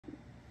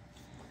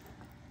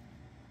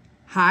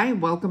Hi,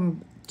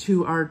 welcome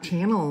to our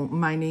channel.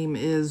 My name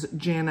is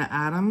Jana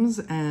Adams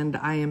and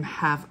I am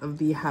half of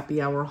the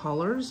Happy Hour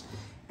Haulers,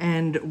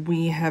 and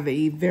we have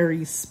a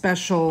very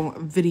special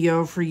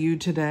video for you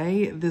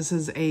today. This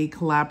is a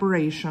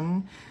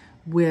collaboration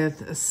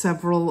with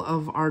several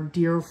of our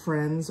dear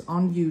friends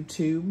on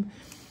YouTube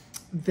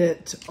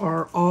that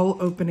are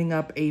all opening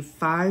up a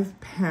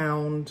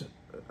 5-pound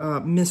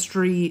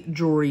mystery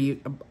jewelry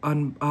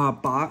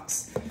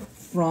box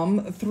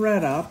from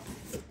Thredup.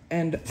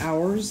 And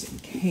ours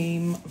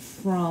came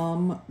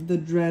from the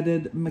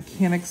dreaded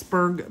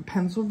Mechanicsburg,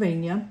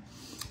 Pennsylvania.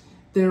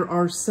 There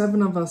are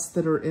 7 of us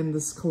that are in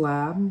this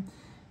collab.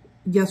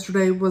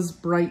 Yesterday was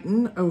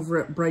Brighton over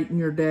at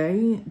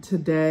BrytenYourDay.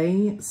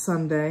 Today,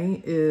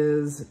 Sunday,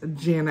 is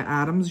Jana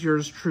Adams,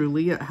 yours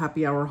truly, at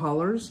Happy Hour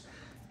Haulers.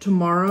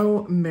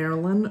 Tomorrow,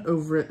 Marilyn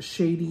over at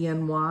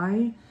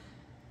ShadyNY.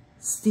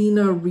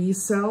 Stina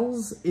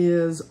Resells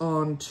is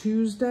on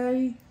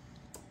Tuesday.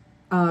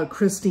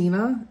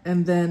 Christina,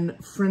 and then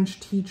French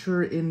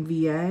teacher in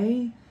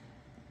VA,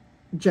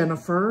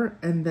 Jennifer,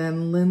 and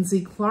then Lindsey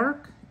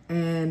Clark,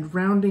 and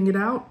rounding it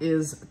out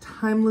is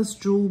Timeless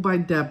Jewel by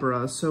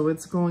Debra. So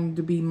it's going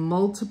to be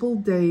multiple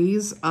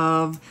days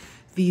of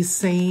the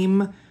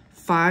same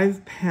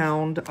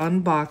 5-pound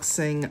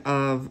unboxing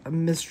of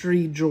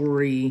mystery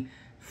jewelry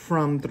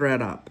from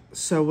Thredup.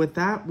 So with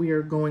that, we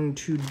are going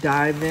to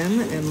dive in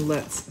and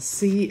let's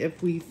see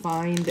if we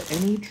find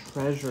any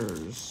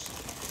treasures.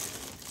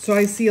 So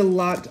I see a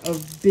lot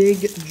of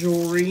big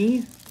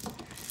jewelry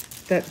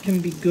that can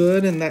be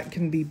good and that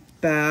can be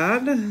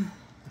bad.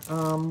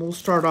 We'll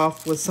start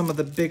off with some of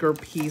the bigger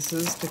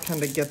pieces to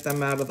kind of get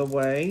them out of the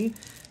way.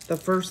 The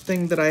first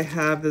thing that I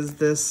have is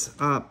this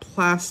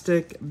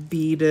plastic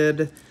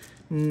beaded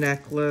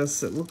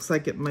necklace. It looks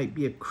like it might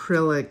be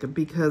acrylic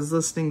because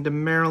listening to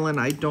Marilyn,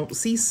 I don't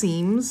see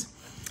seams.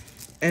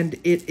 And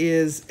it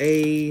is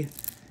a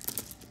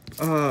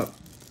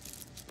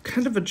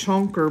kind of a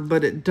chunker,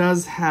 but it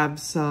does have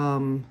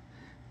some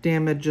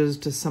damages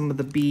to some of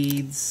the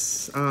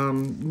beads.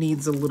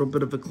 Needs a little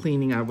bit of a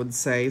cleaning, I would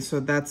say.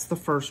 So that's the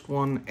first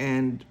one,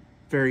 and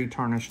very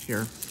tarnished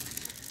here.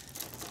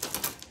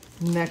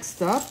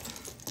 Next up,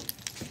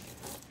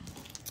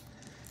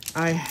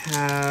 I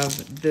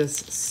have this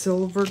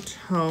silver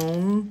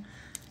tone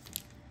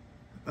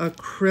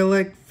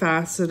acrylic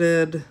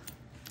faceted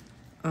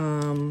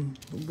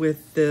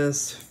with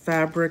this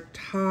fabric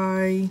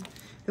tie.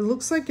 It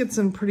looks like it's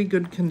in pretty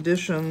good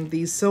condition.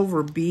 These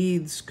silver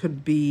beads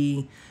could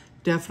be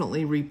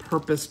definitely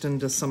repurposed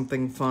into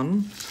something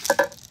fun.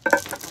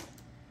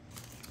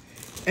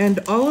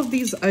 And all of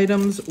these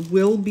items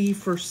will be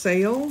for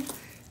sale.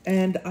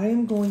 And I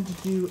am going to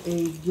do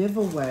a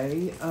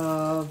giveaway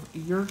of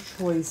your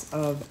choice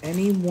of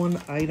any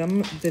one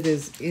item that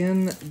is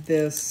in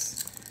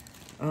this,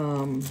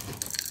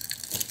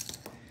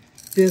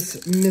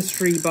 this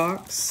mystery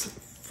box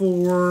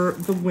for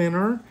the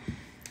winner.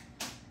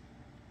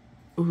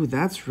 Ooh,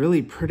 that's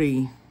really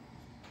pretty.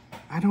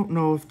 I don't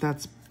know if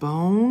that's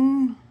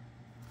bone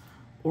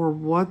or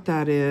what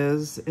that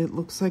is. It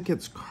looks like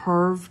it's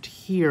carved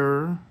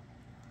here.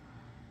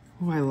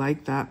 Oh, I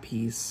like that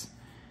piece.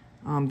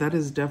 That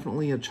is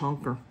definitely a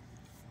chunker.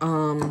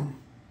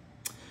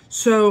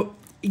 So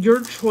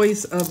your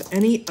choice of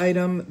any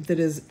item that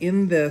is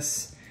in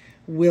this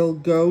will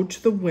go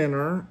to the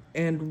winner.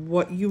 And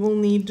what you will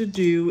need to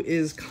do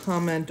is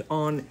comment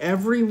on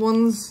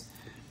everyone's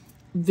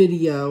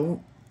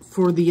video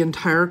for the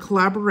entire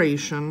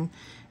collaboration.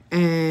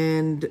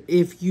 And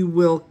if you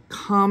will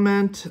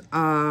comment,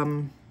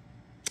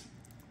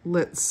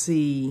 let's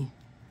see,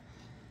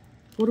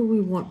 what do we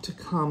want to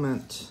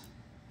comment?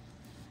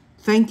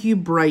 Thank you,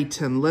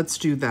 Brighton. Let's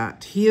do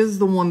that. He is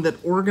the one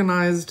that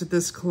organized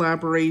this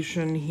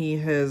collaboration. He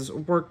has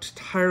worked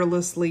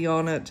tirelessly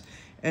on it,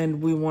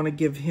 and we want to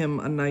give him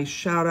a nice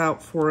shout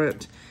out for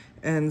it.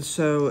 And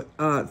so,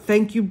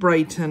 thank you,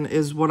 Brighton,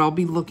 is what I'll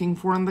be looking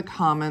for in the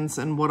comments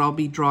and what I'll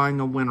be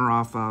drawing a winner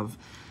off of.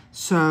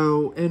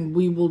 So, and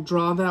we will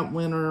draw that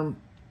winner.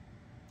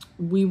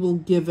 We will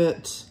give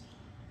it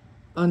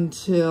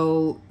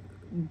until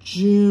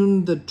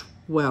June the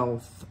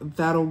 12th.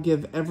 That'll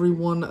give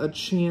everyone a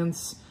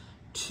chance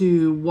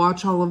to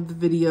watch all of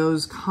the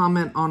videos,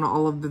 comment on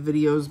all of the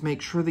videos,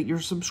 make sure that you're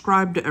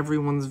subscribed to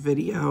everyone's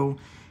video.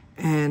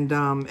 And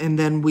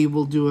then we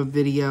will do a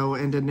video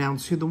and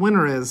announce who the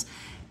winner is.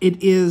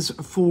 It is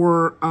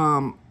for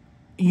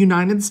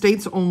United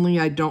States only.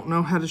 I don't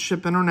know how to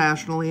ship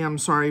internationally. I'm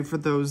sorry for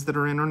those that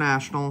are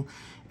international.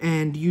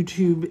 And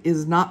YouTube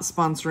is not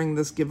sponsoring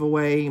this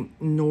giveaway,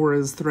 nor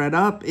is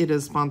Thredup. It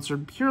is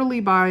sponsored purely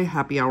by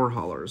Happy Hour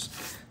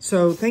Haulers.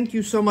 So thank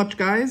you so much,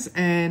 guys,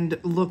 and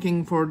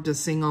looking forward to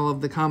seeing all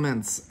of the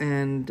comments.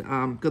 And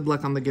good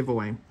luck on the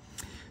giveaway.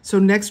 So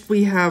next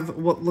we have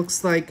what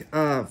looks like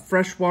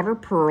freshwater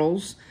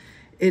pearls.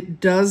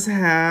 It does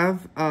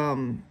have,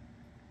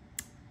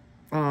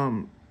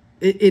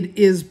 it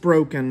is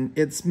broken.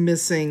 It's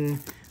missing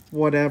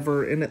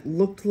whatever, and it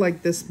looked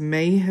like this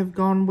may have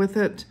gone with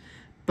it,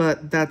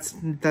 but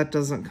that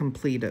doesn't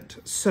complete it.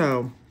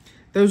 So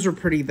Those are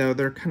pretty though.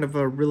 They're kind of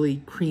a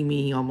really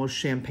creamy, almost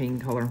champagne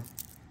color.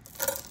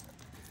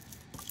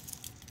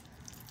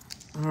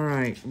 All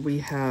right, we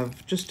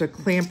have just a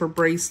clamper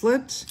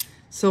bracelet,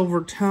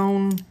 silver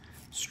tone,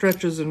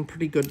 stretches in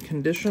pretty good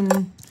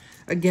condition.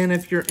 Again,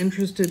 if you're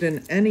interested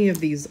in any of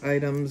these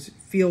items,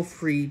 feel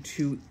free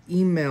to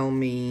email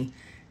me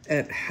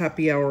at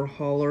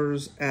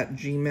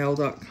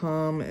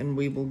happyhourhaulers@gmail.com and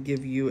we will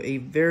give you a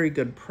very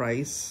good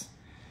price.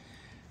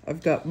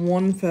 I've got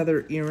one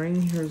feather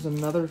earring. Here's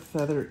another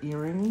feather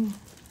earring.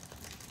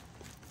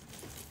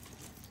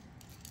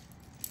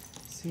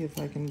 See if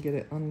I can get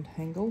it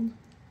untangled.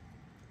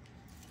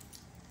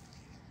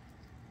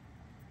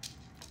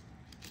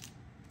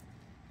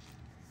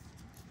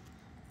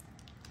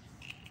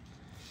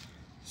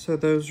 So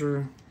those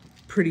are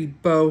pretty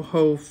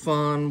boho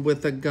fun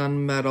with a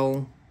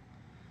gunmetal.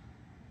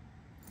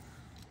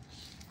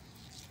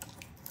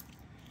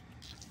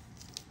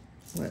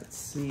 Let's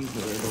see,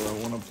 where do I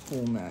want to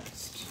pull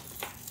next?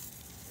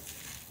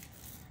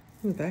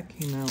 Ooh, that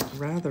came out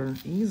rather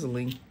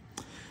easily.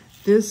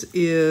 This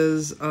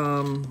is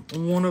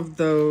one of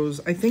those,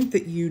 I think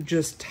that you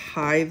just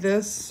tie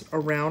this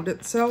around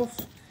itself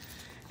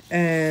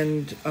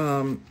and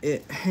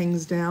it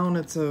hangs down.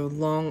 It's a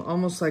long,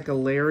 almost like a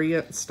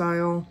lariat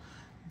style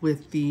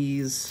with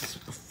these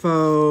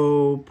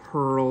faux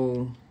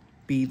pearl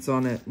beads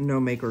on it.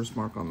 No maker's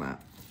mark on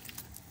that.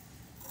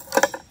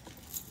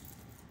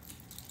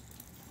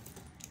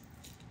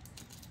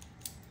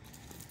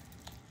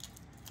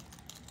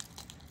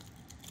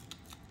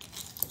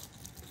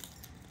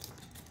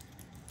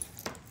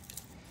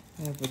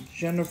 I have a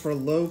Jennifer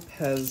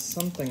Lopez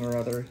something or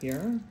other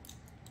here.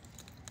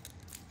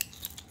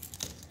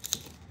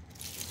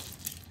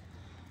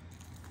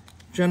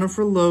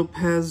 Jennifer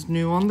Lopez,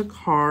 new on the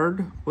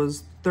card,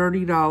 was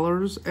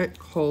 $30 at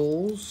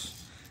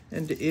Kohl's.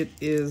 And it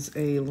is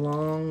a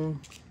long,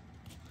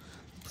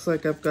 looks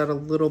like I've got a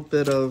little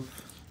bit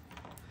of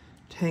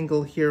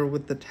tangle here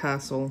with the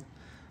tassel,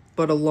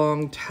 but a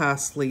long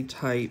tassel-y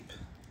type.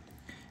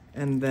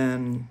 And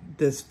then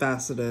this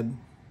faceted.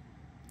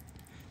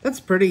 That's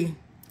pretty.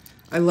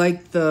 I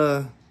like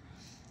the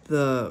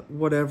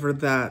whatever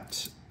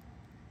that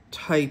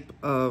type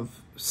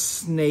of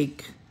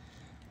snake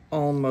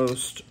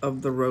almost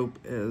of the rope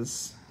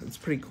is. It's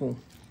pretty cool.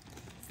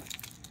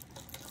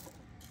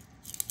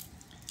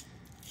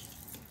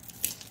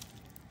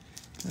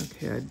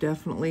 Okay, I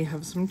definitely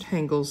have some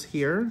tangles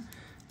here.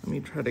 Let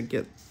me try to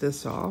get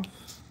this off.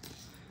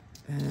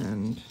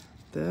 And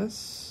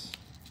this.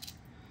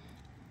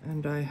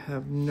 And I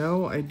have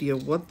no idea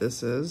what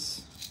this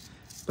is.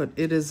 But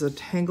it is a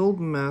tangled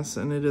mess,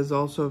 and it is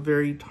also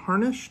very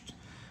tarnished,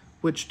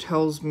 which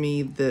tells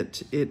me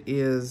that it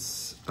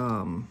is,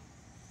 and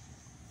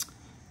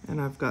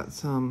I've got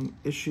some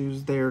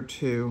issues there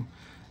too,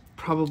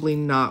 probably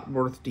not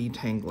worth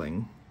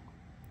detangling.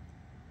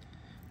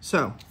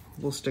 So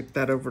we'll stick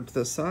that over to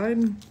the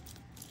side.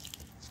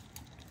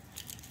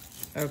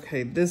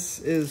 Okay, this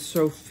is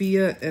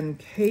Sophia and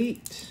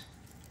Kate,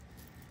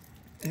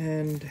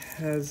 and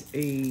has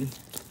a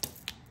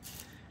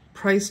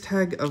price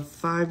tag of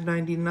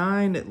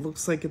 $5.99. It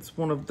looks like it's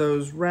one of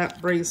those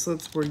wrap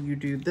bracelets where you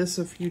do this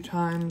a few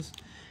times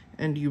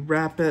and you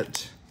wrap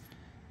it.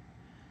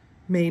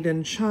 Made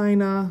in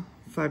China,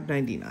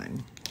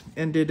 $5.99.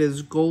 And it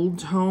is gold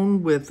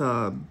tone with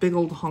a big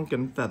old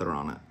honkin' feather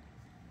on it.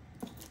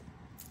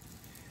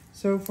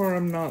 So far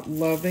I'm not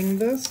loving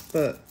this,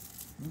 but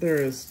there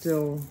is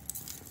still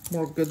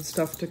more good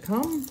stuff to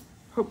come,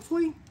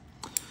 hopefully.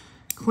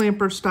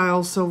 Clamper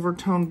style silver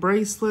tone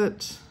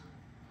bracelet.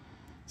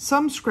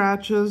 Some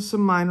scratches,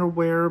 some minor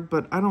wear,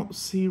 but I don't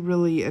see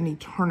really any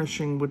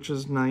tarnishing, which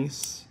is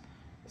nice.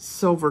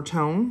 Silver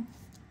tone.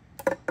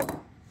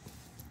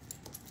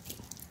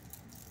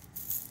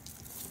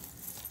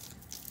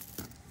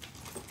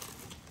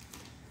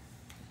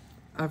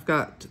 I've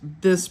got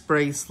this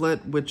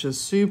bracelet, which is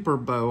super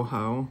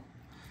boho,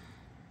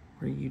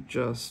 where you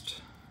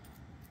just,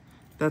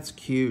 that's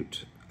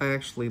cute. I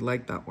actually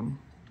like that one.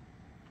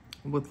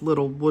 With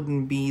little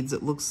wooden beads.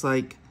 It looks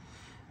like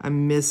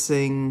I'm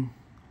missing,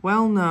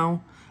 well,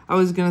 no. I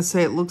was gonna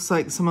say it looks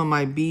like some of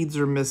my beads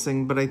are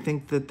missing, but I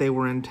think that they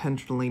were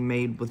intentionally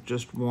made with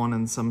just one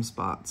in some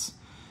spots.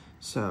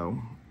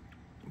 So,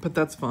 but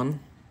that's fun.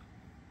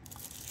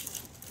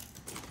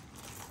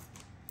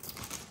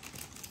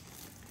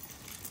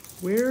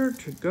 Where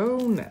to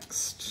go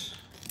next?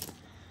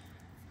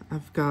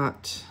 I've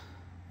got,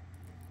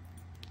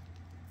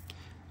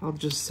 I'll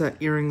just set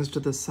earrings to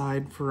the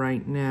side for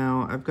right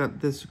now. I've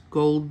got this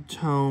gold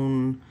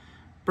tone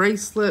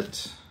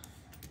bracelet.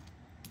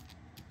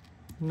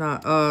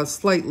 Not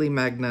slightly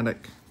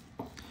magnetic,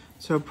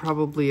 so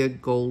probably a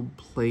gold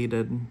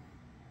plated.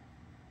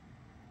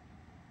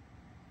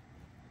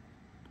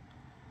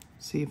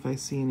 See if I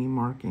see any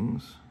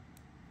markings.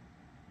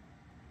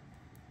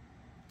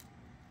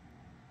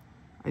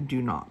 I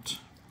do not.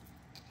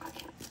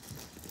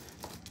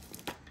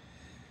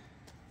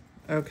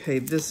 Okay,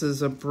 this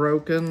is a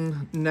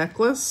broken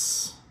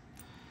necklace,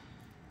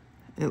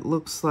 It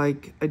looks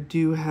like I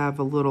do have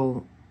a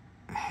little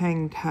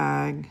hang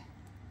tag.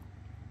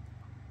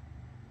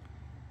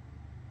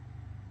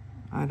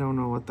 I don't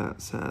know what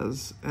that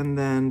says. And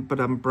then,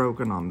 but I'm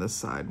broken on this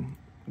side.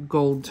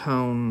 Gold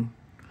tone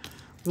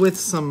with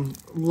some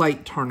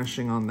light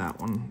tarnishing on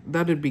that one.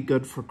 That'd be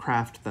good for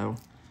craft though.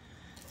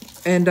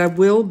 And I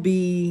will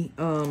be,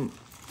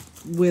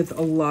 with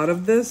a lot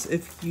of this,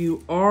 if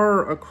you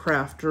are a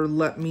crafter,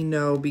 let me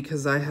know,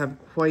 because I have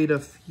quite a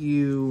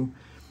few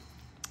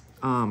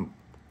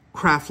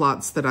craft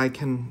lots that I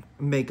can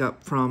make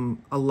up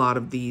from a lot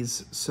of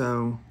these.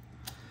 So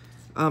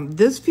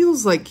this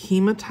feels like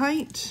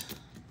hematite.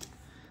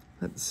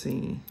 Let's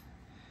see.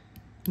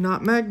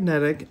 Not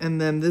magnetic.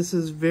 And then this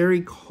is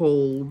very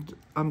cold.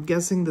 I'm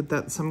guessing that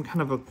that's some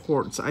kind of a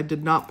quartz. I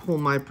did not pull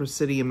my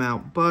Presidium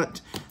out, but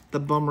the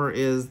bummer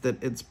is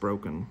that it's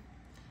broken.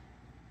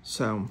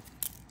 So,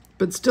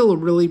 but still a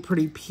really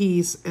pretty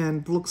piece,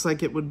 and looks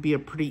like it would be a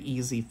pretty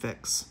easy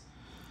fix.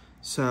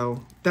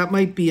 So that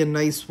might be a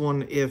nice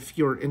one if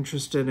you're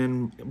interested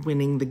in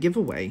winning the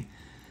giveaway.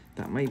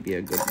 That might be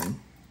a good one.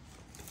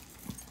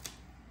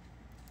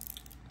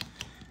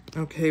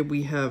 Okay,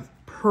 we have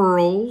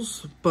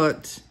pearls,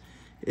 but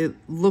it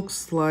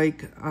looks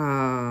like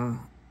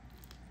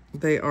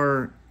they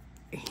are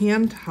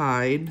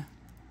hand-tied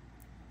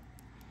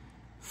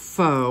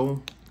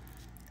faux,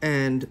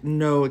 and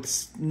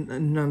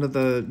none of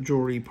the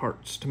jewelry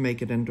parts to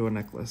make it into a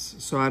necklace.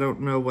 So I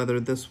don't know whether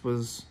this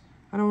was,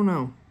 I don't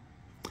know.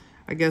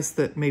 I guess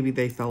that maybe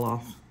they fell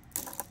off.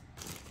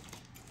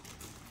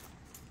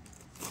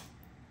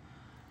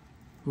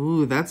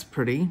 Ooh, that's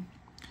pretty.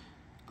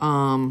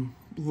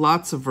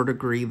 Lots of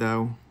verdigris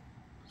though.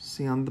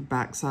 See on the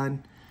back side.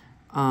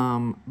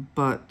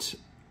 But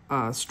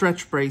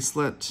stretch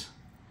bracelet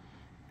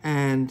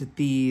and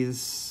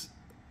these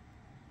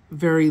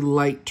very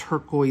light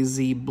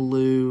turquoisey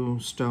blue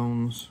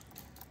stones.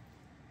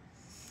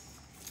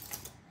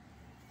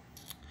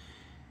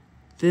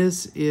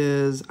 This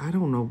is, I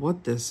don't know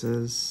what this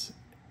is.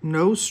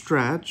 No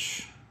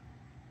stretch.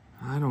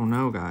 I don't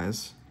know,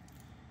 guys.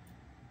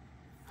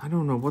 I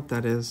don't know what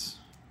that is.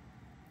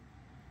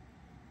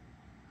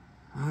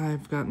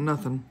 I've got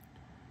nothing.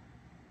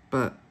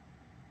 But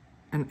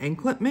an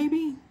anklet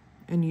maybe?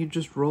 And you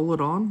just roll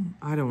it on?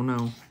 I don't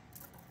know.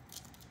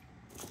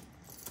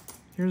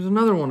 Here's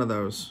another one of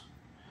those.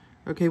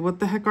 Okay, what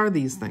the heck are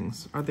these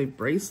things? Are they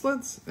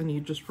bracelets and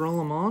you just roll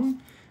them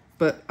on?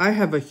 But I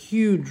have a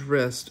huge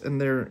wrist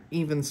and they're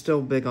even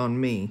still big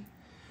on me.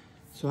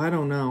 So I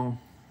don't know.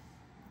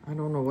 I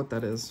don't know what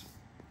that is.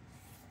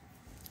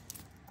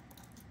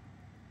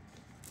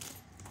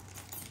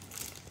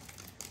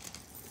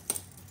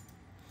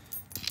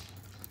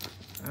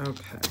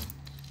 Okay.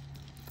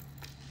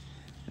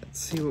 Let's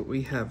see what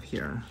we have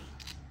here.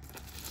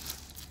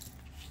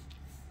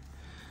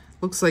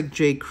 Looks like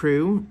J.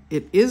 Crew.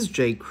 It is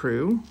J.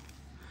 Crew.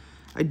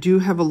 I do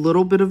have a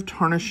little bit of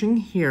tarnishing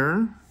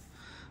here,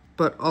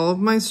 but all of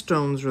my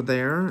stones are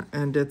there,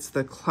 and it's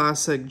the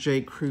classic J.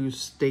 Crew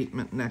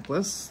statement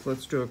necklace.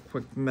 Let's do a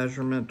quick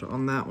measurement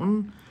on that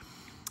one.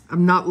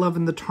 I'm not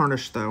loving the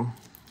tarnish though.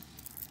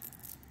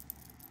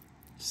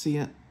 See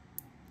it?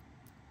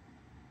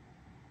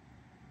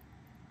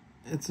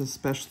 It's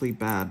especially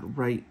bad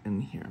right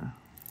in here.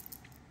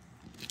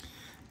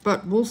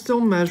 But we'll still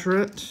measure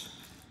it.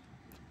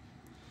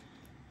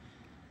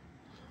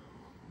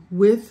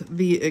 With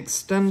the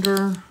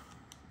extender,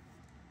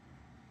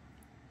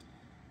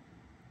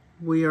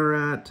 we are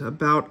at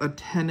about a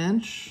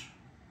 10-inch,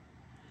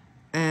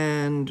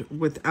 and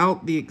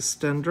without the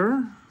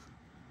extender,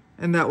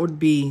 and that would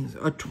be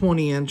a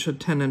 20-inch, a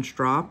 10-inch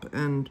drop,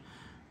 and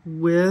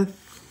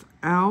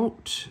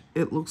without,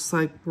 it looks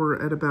like we're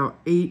at about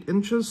 8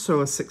 inches,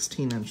 so a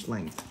 16-inch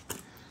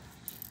length.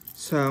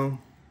 So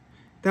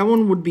that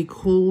one would be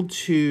cool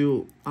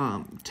to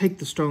take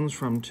the stones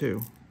from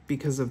too,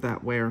 because of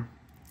that wear.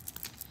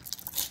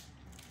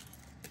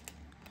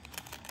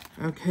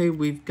 Okay,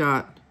 we've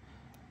got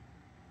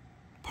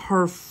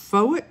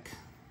Parfoic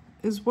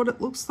is what it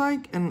looks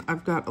like, and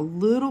I've got a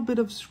little bit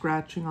of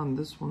scratching on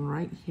this one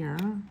right here,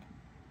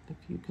 if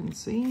you can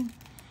see.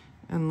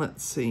 And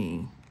let's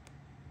see.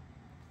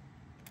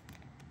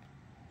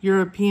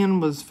 European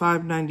was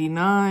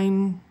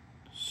 $5.99,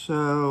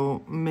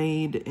 so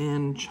made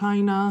in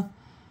China.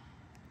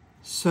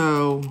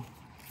 So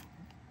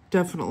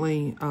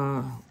definitely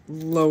a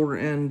lower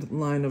end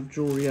line of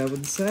jewelry, I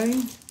would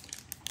say.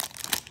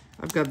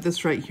 I've got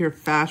this right here,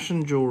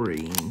 fashion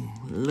jewelry.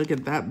 Look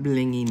at that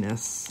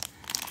blinginess.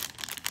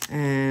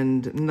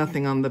 And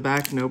nothing on the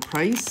back, no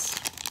price.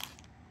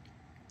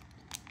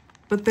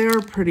 But they are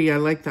pretty. I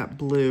like that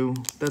blue.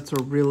 That's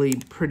a really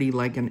pretty,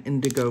 like an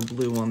indigo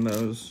blue on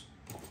those.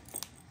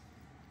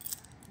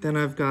 Then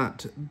I've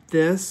got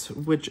this,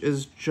 which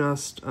is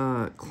just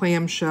a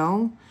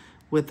clamshell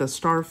with a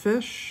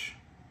starfish.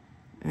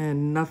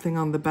 And nothing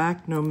on the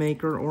back, no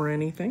maker or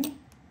anything.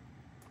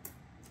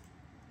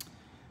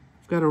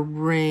 Got a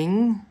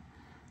ring.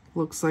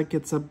 Looks like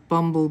it's a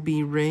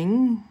bumblebee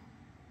ring.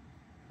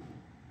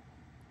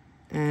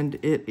 And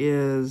it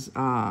is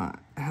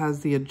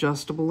has the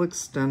adjustable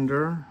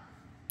extender.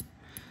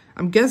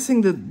 I'm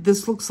guessing that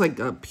this looks like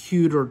a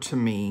pewter to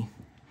me,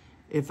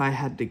 if I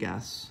had to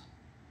guess.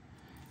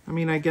 I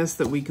mean, I guess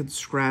that we could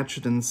scratch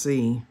it and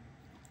see.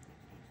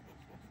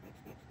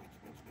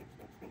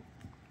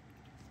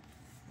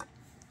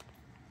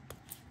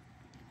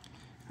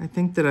 I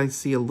think that I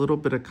see a little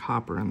bit of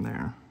copper in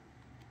there.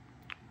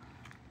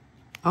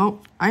 Oh,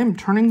 I am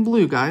turning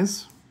blue,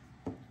 guys.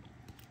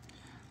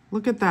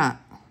 Look at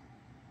that.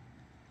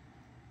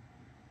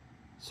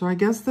 So I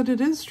guess that it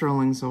is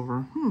sterling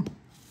silver.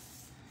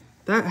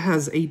 That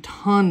has a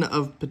ton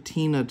of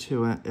patina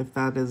to it, if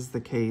that is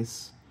the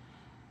case.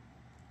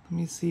 Let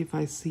me see if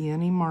I see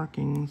any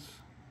markings.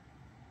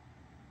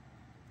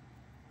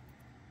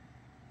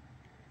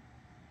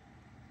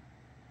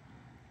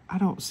 I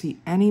don't see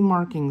any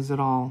markings at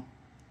all.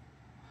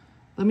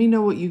 Let me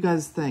know what you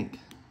guys think.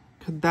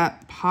 Could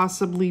that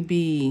possibly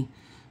be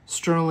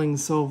sterling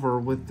silver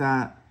with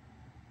that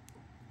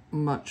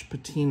much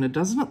patina?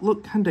 Doesn't it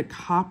look kind of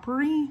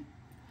coppery?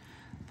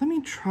 Let me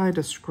try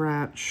to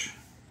scratch.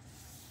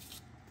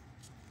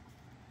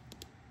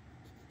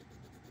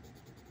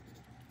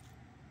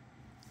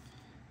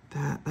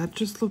 That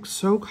just looks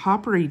so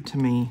coppery to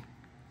me.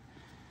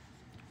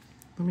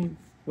 Let me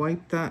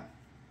wipe that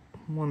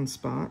one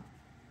spot.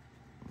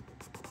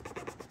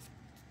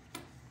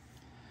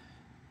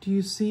 Do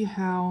you see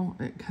how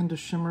it kind of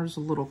shimmers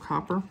a little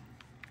copper?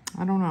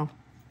 I don't know.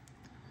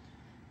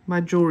 My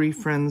jewelry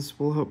friends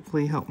will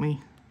hopefully help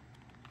me.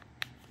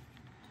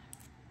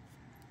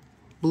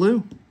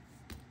 Blue.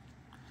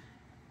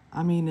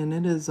 I mean, and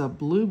it is a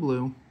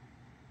blue.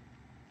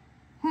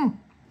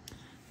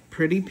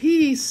 Pretty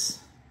piece.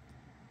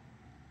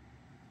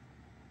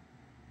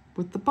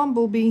 With the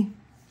bumblebee.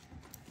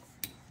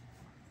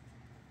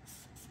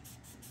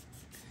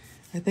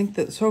 I think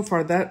that so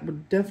far that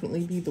would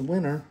definitely be the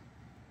winner.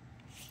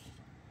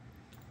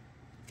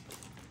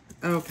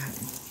 Okay,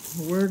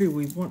 where do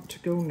we want to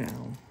go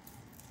now?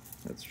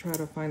 Let's try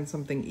to find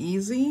something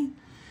easy.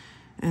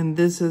 And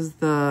this is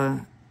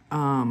the,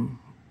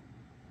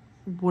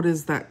 what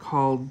is that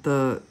called?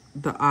 The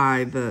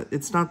eye,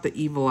 it's not the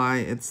evil eye,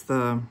 it's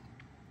the,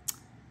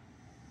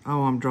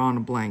 oh, I'm drawing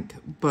a blank.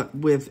 But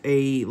with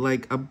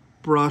like a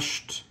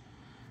brushed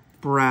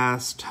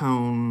brass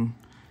tone,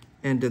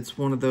 and it's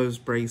one of those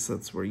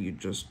bracelets where you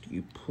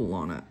pull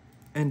on it.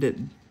 And it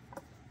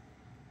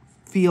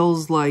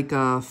feels like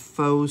a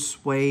faux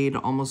suede,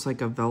 almost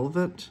like a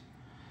velvet.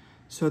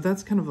 So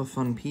that's kind of a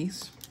fun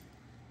piece.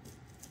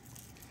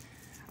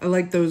 I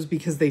like those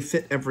because they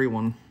fit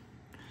everyone.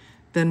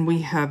 Then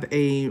we have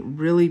a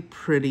really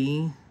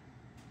pretty,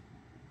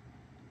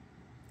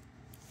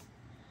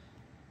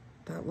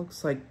 that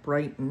looks like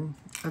Brighton.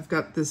 I've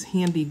got this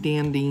handy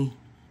dandy,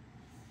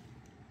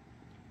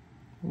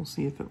 we'll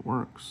see if it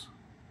works.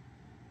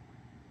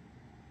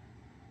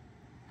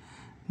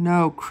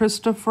 No,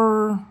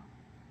 Christopher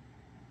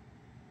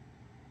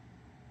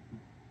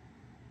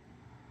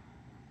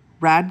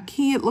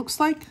Radke, it looks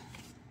like.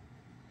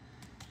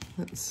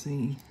 Let's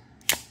see.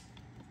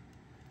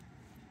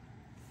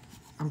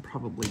 I'm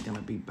probably going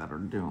to be better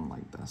doing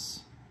like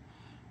this.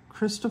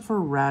 Christopher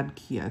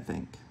Radke, I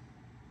think.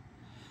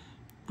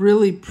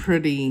 Really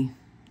pretty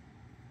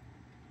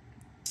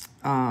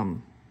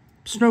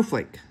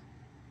snowflake.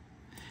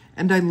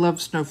 And I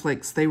love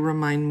snowflakes. They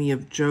remind me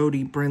of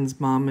Jody, Bryn's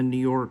mom in New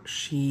York.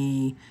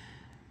 She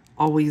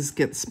always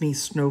gets me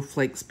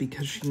snowflakes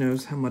because she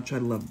knows how much I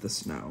love the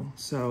snow.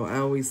 So I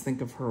always think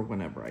of her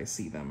whenever I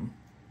see them.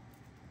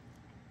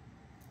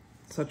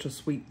 Such a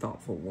sweet,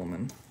 thoughtful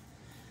woman.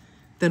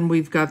 Then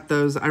we've got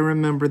those. I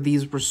remember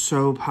these were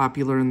so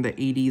popular in the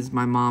 80s.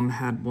 My mom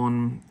had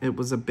one. It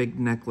was a big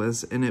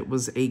necklace, and it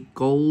was a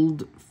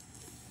gold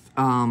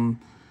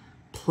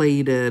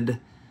plated,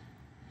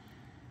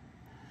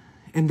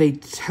 and they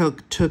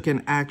took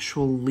an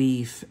actual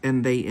leaf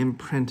and they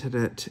imprinted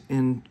it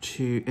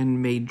into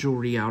and made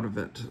jewelry out of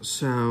it.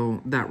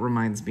 So that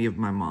reminds me of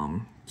my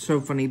mom. So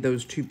funny,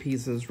 those two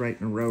pieces right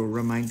in a row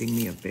reminding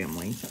me of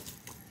family.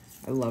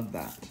 I love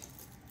that.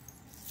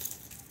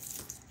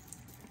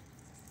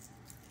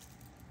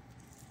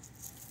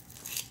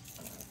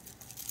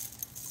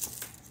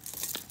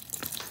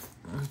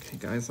 Okay,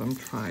 guys, I'm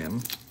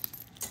trying.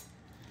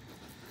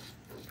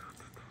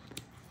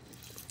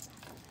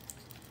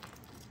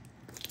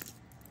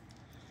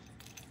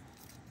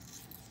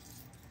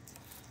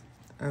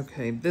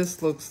 Okay,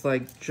 this looks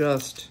like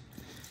just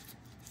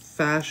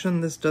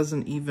fashion. This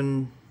doesn't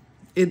even,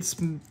 it's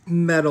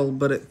metal,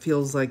 but it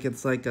feels like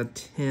it's like a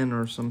tin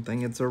or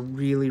something. It's a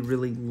really,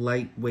 really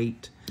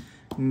lightweight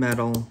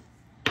metal.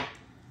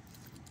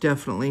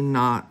 Definitely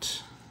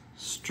not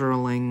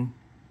sterling,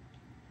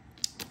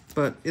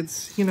 but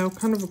it's, you know,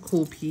 kind of a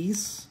cool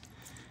piece.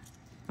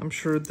 I'm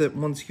sure that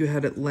once you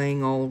had it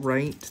laying all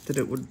right, that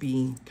it would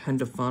be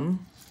kind of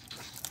fun.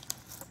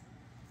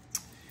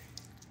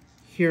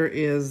 Here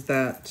is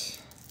that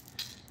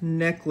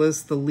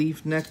necklace, the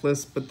leaf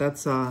necklace, but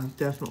that's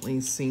definitely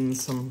seen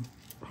some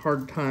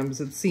hard times.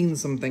 It's seen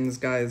some things,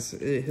 guys.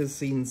 It has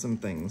seen some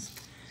things.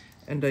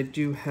 And I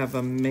do have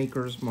a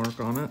maker's mark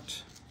on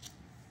it.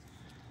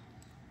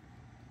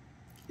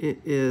 It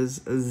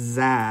is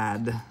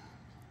Zad.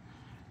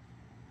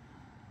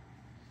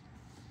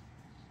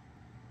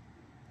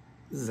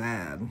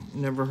 Zad.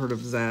 Never heard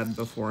of Zad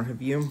before,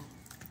 have you?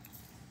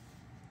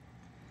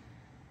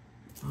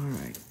 All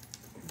right,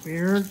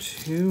 where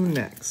to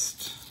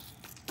next?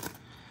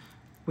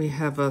 We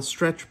have a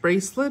stretch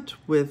bracelet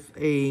with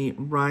a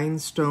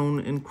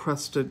rhinestone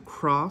encrusted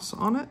cross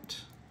on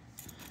it,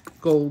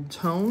 gold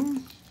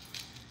tone.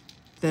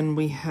 Then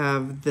we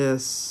have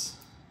this.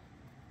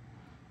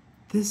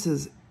 This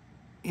is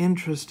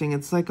interesting.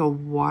 It's like a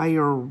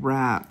wire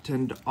wrapped,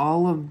 and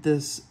all of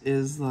this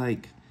is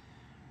like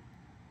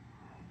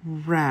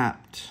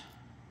wrapped.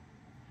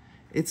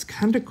 It's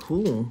kind of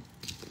cool.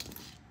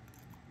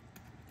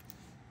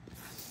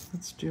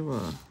 Let's do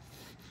a,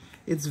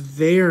 it's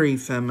very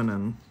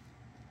feminine.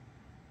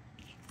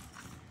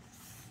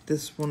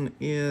 This one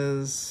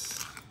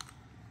is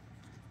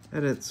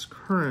at its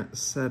current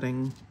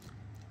setting.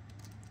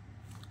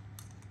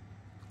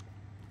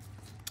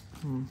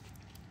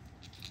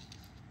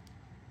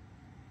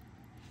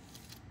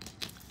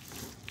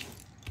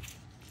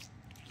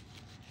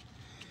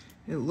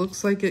 It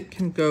looks like it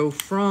can go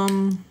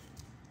from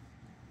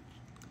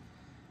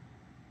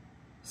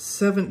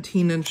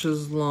 17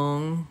 inches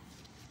long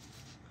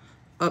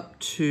up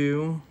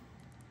to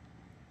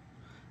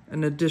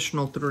an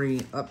additional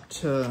 3 up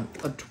to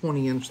a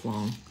 20-inch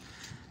long.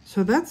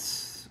 So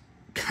that's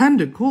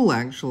kind of cool,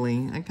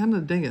 actually. I kind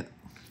of dig it.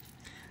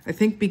 I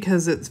think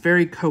because it's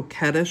very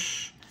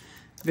coquettish,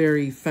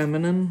 very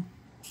feminine.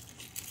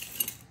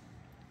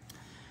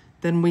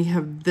 Then we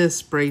have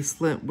this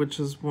bracelet, which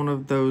is one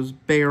of those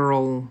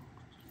barrel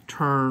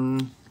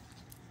turn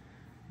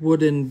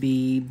wooden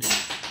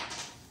beads.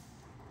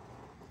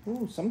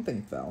 Oh,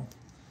 something fell.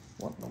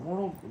 What in the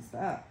world was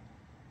that?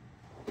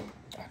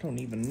 I don't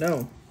even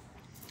know.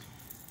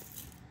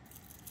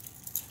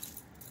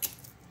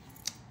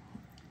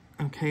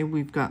 Okay,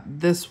 we've got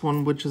this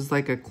one, which is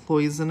like a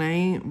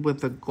cloisonne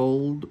with a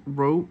gold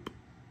rope.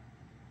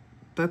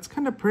 That's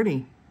kind of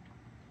pretty.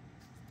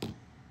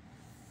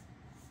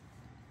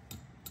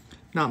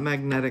 Not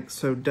magnetic,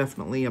 so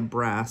definitely a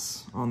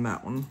brass on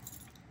that one.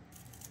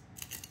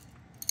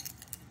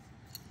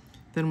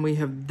 Then we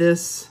have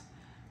this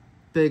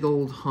big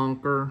old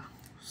honker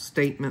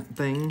statement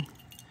thing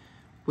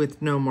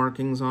with no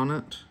markings on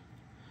it.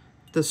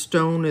 The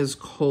stone is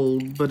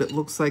cold, but it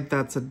looks like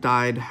that's a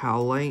dyed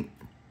howlite.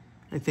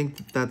 I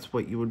think that's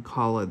what you would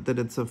call it, that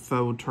it's a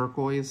faux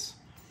turquoise.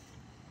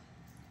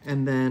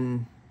 And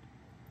then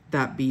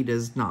that bead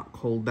is not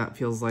cold. That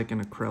feels like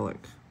an acrylic.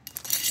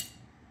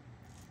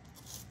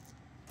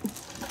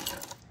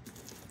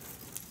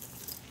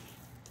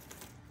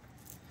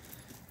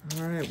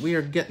 All right, we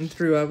are getting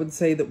through. I would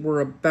say that we're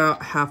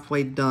about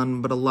halfway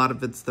done, but a lot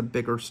of it's the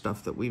bigger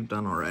stuff that we've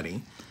done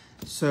already.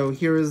 So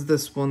here is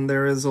this one.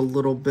 There is a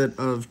little bit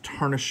of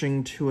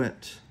tarnishing to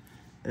it,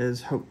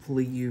 as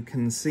hopefully you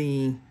can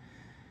see.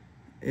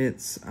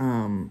 It's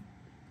one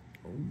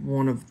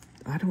of,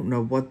 I don't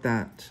know what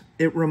that,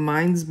 it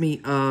reminds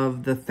me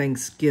of the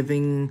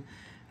Thanksgiving,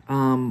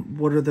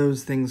 what are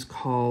those things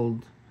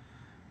called?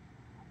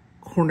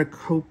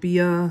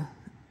 Cornucopia,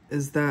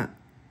 is that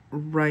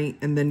right?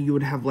 And then you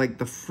would have like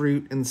the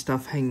fruit and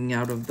stuff hanging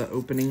out of the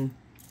opening.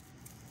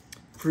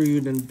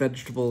 Fruit and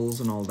vegetables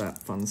and all that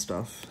fun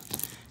stuff.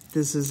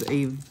 This is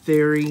a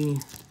very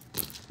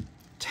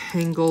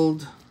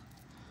tangled,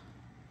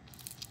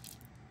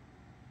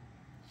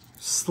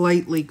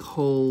 slightly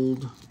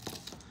cold,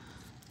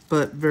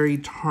 but very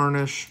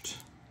tarnished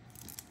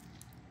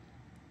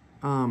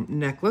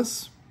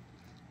necklace.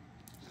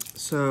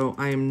 So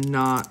I am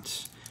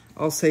not,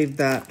 I'll save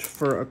that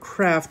for a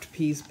craft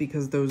piece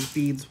because those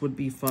beads would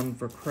be fun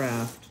for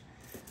craft.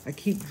 I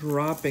keep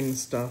dropping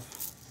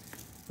stuff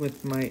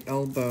with my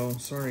elbow.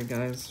 Sorry,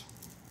 guys.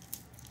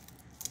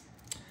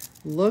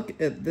 Look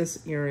at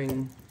this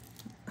earring.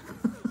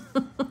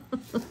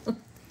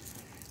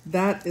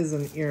 That is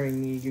an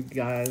earring, you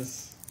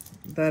guys.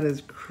 That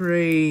is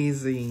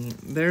crazy.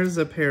 There's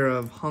a pair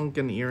of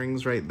hunkin'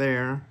 earrings right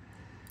there.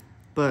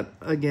 But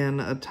again,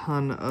 a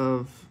ton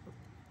of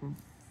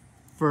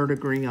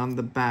verdigris on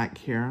the back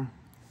here.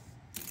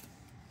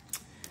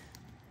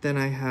 Then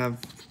I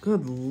have,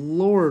 good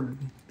Lord,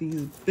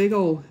 these big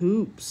old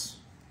hoops.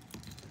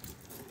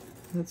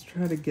 Let's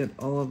try to get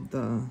all of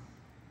the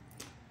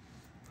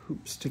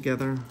hoops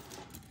together.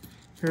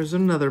 Here's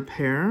another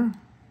pair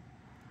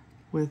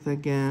with,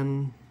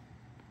 again,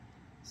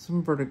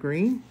 some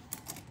verdigris.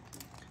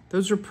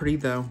 Those are pretty,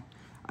 though.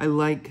 I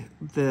like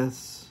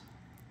this.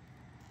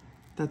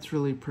 That's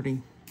really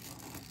pretty.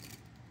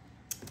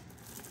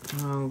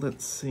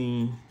 Let's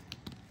see.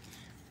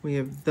 We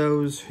have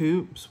those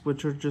hoops,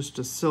 which are just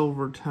a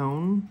silver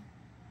tone.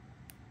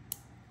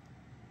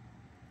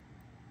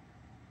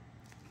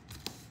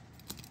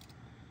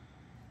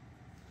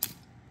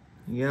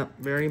 Yep,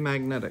 very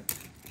magnetic.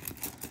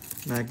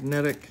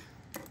 Magnetic.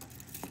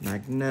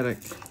 Magnetic.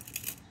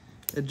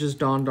 It just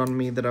dawned on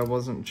me that I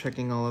wasn't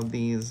checking all of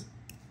these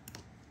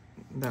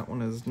That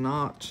one is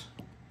not.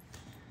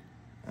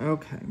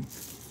 Okay.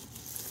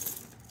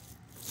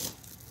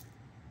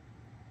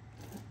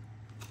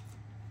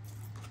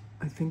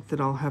 I think that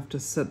I'll have to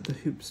set the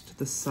hoops to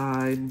the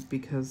side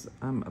because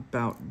I'm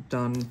about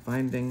done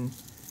finding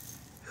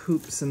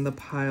hoops in the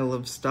pile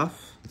of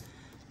stuff.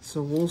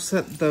 So we'll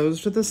set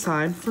those to the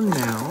side for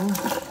now.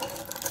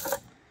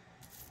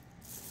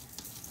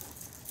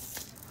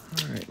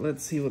 All right,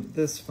 let's see what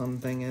this fun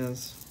thing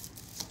is.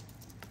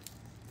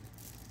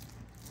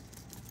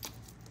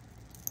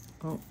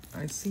 Oh,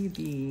 I see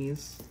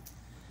these.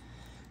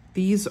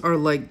 These are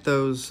like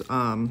those,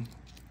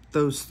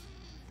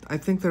 I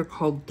think they're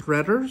called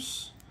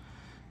threaders.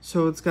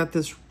 So it's got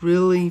this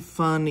really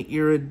fun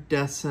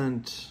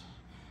iridescent,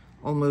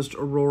 almost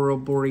aurora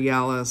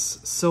borealis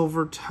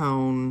silver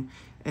tone,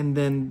 and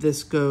then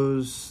this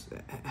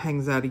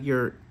hangs out of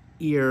your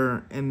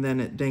ear, and then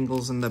it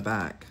dangles in the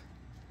back.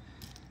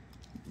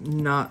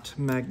 Not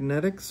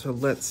magnetic, so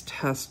let's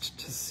test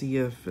to see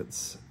if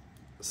it's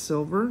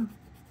silver.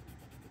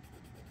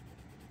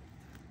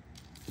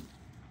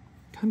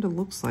 Kind of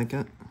looks like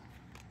it.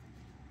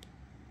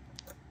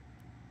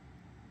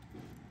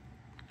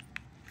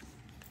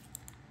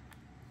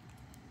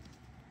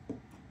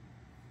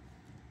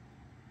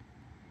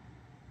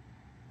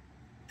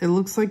 It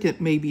looks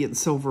like maybe it's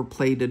silver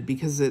plated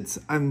because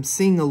I'm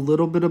seeing a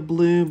little bit of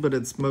blue, but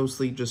it's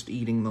mostly just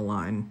eating the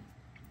line.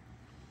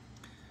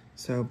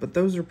 So, but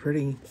those are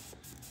pretty.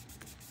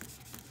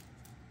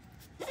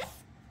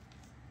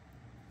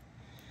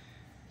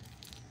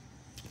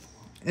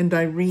 And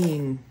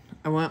Irene,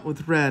 I went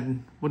with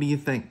red. What do you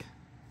think?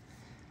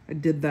 I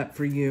did that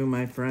for you,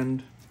 my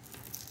friend.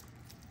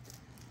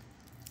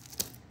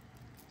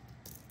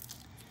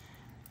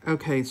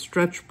 Okay,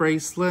 stretch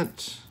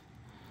bracelet.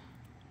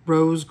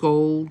 Rose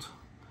gold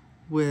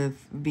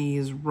with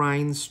these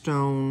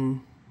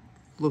rhinestone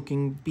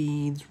looking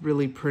beads,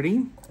 really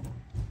pretty.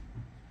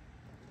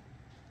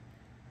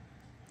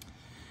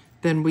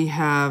 Then we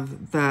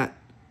have that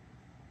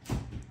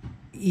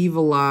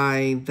evil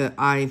eye, the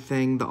eye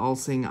thing, the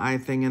all-seeing eye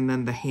thing, and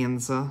then the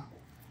Hansa.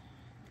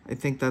 I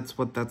think that's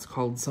what that's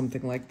called,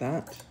 something like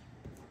that.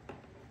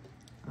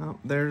 Oh,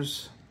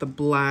 there's the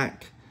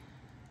black.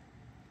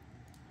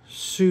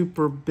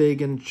 Super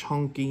big and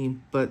chunky,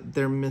 but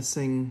they're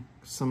missing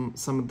some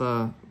of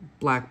the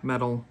black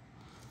metal.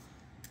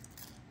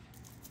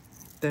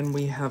 Then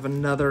we have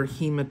another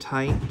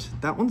hematite.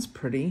 That one's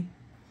pretty.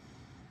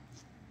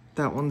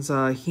 That one's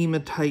a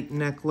hematite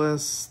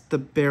necklace, the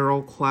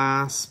barrel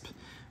clasp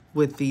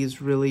with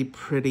these really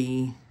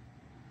pretty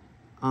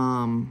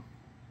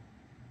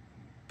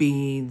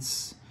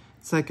beads.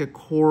 It's like a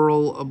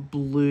coral, a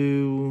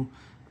blue,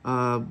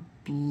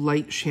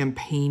 light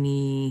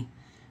champagne-y,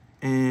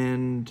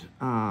 and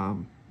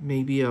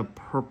maybe a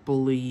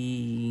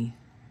purpley,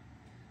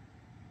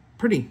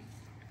 pretty.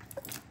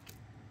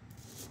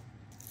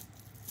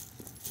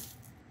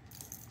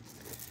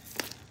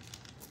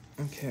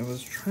 Okay, I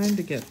was trying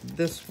to get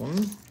this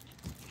one.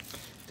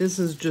 This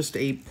is just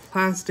a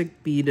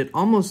plastic bead. It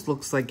almost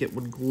looks like it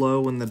would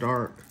glow in the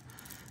dark.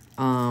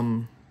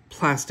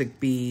 Plastic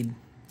bead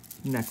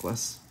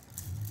necklace.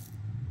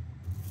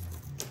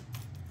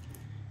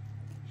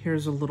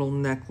 Here's a little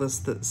necklace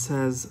that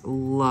says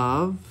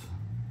love.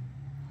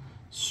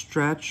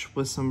 Stretch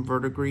with some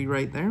verdigris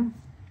right there.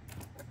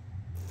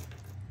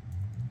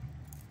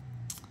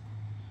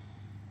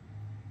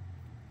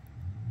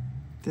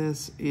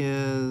 This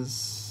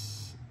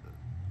is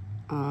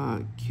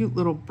a cute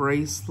little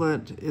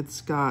bracelet.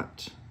 It's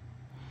got,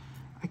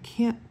 I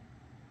can't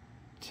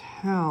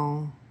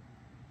tell.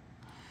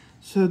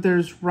 So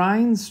there's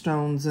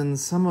rhinestones in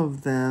some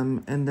of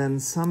them, and then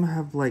some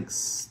have like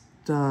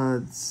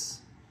studs.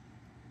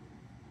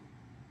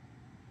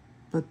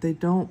 But they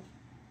don't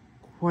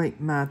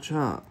quite match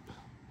up.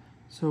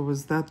 So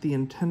was that the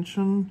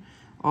intention?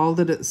 All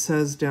that it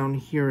says down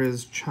here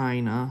is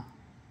China,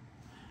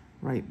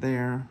 right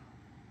there.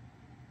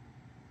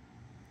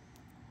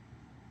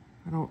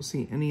 I don't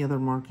see any other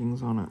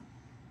markings on it.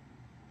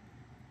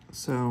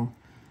 So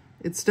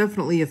it's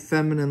definitely a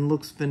feminine,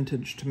 looks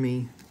vintage to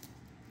me.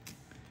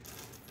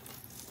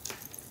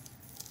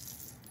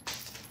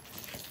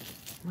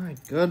 My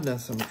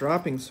goodness, I'm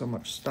dropping so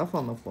much stuff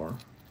on the floor.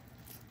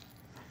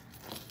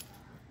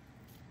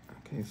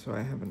 Okay, so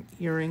I have an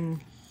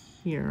earring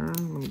here. Let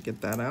me get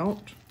that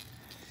out.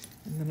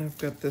 And then I've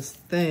got this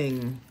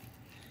thing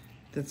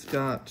that's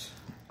got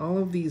all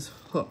of these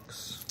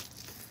hooks.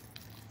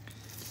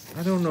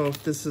 I don't know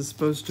if this is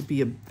supposed to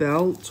be a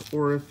belt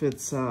or if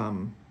it's,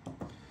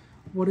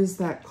 what is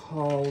that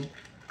called?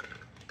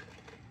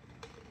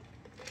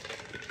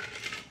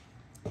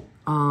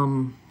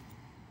 Oh,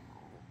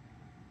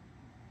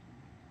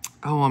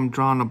 I'm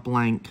drawing a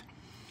blank.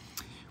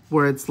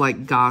 Where it's like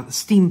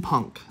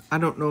steampunk. I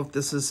don't know if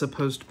this is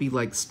supposed to be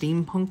like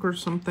steampunk or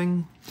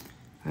something.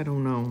 I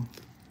don't know.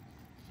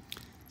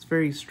 It's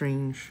very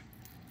strange.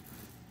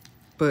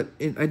 But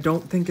I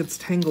don't think it's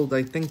tangled.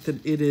 I think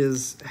that it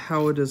is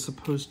how it is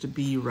supposed to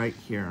be right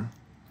here.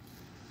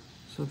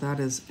 So that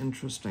is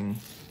interesting.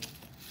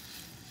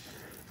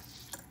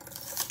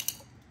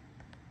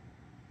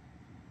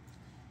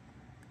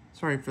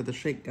 Sorry for the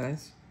shake,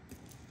 guys.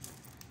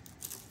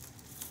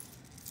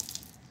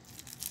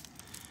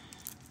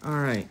 All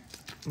right,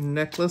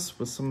 necklace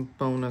with some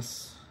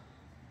bonus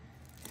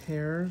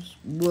hairs.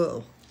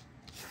 Whoa.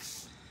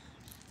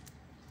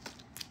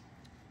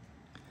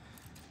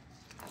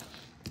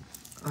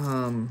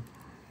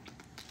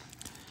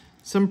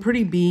 Some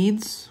pretty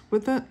beads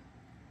with it,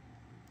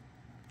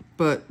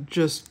 but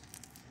just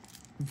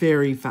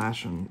very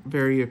fashion,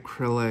 very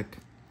acrylic.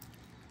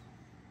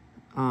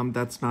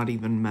 That's not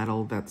even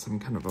metal, that's some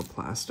kind of a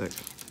plastic.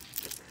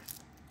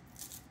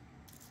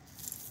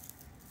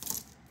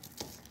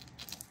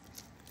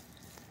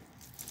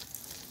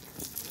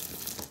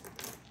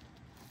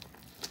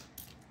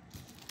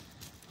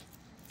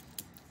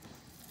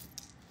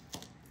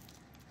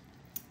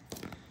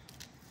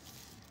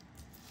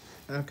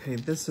 Okay,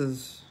 this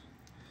is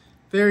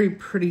very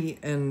pretty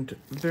and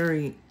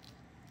very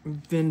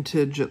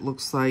vintage, it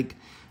looks like,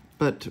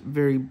 but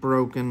very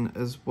broken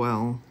as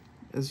well.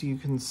 As you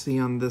can see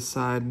on this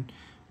side,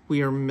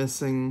 we are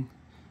missing,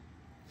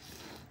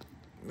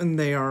 and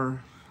they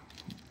are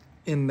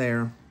in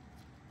there.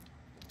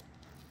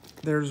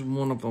 There's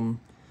one of them.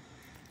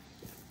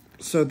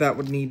 So that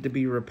would need to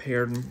be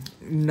repaired.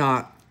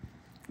 Not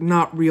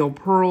real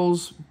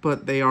pearls,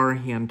 but they are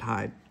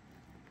hand-tied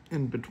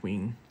in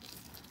between.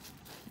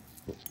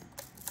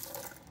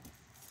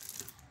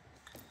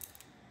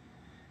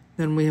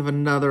 Then we have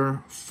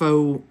another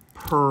faux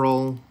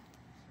pearl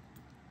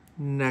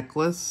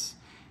necklace,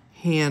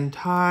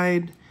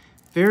 hand-tied,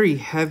 very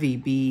heavy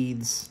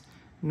beads,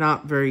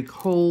 not very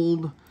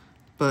cold,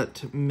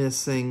 but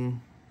missing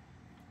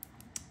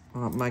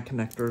my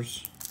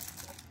connectors.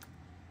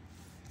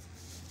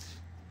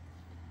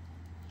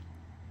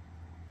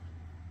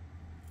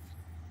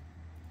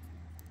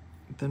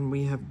 Then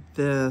we have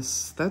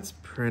this, that's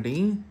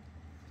pretty.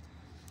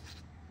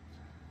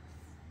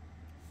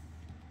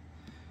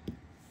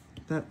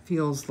 That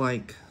feels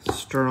like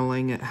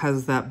sterling. It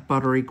has that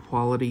buttery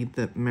quality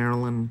that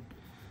Marilyn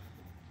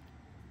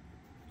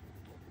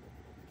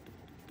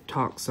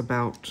talks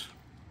about.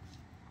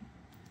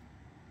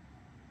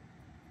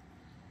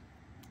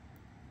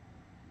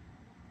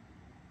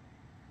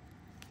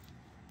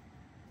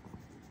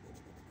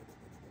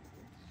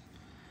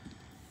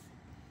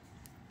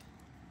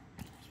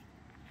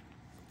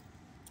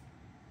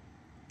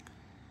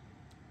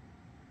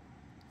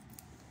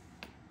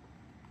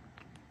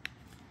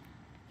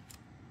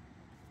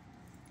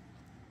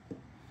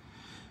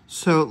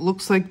 So it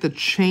looks like the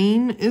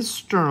chain is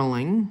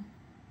sterling,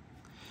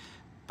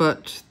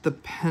 but the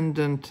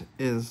pendant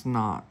is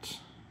not.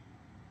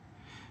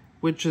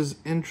 Which is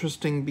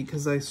interesting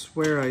because I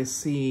swear I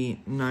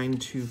see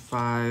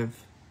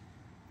 925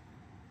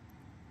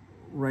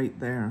 right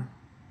there.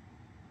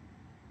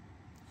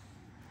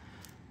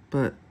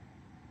 But,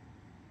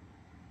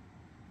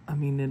 I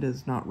mean, it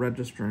is not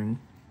registering.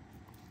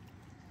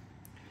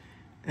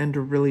 And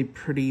a really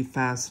pretty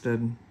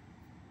faceted.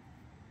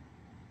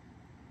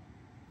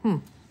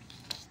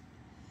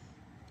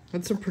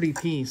 That's a pretty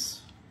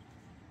piece.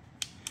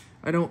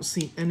 I don't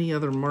see any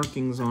other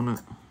markings on it.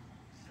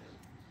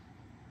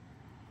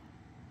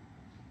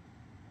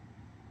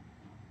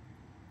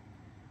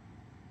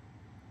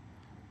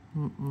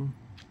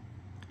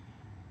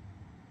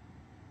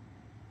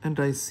 And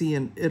I see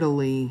an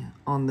Italy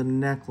on the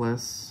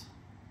necklace.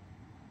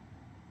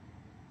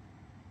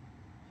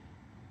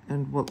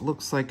 And what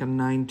looks like a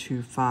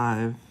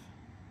 925.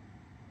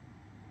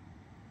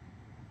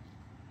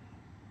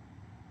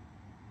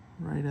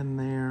 Right in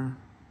there.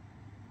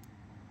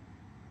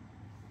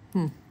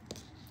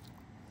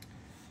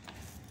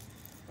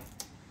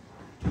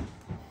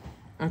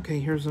 Okay,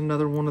 here's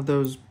another one of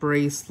those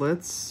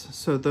bracelets.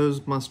 So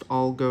those must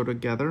all go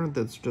together.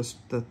 That's just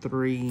the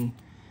three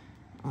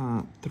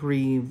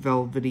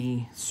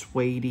velvety,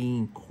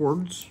 suede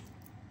cords.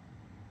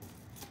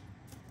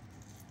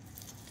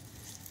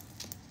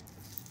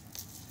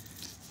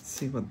 Let's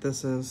see what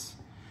this is.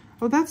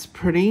 Oh, that's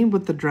pretty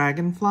with the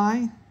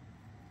dragonfly.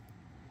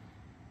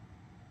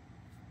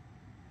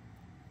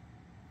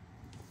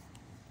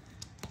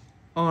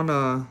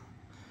 On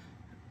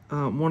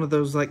one of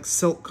those like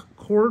silk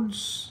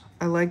cords.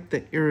 I like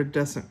the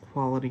iridescent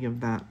quality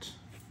of that.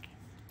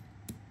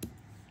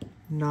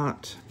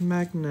 Not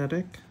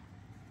magnetic.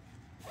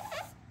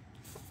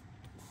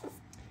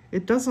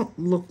 It doesn't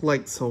look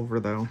like silver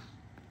though.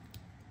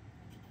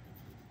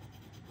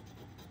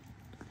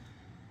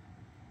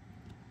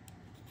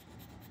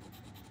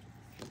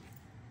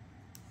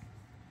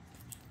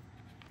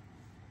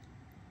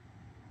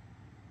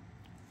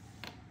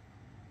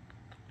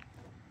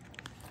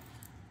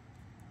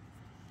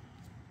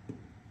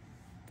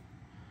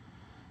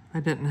 I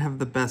didn't have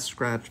the best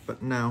scratch,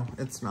 but no,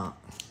 it's not.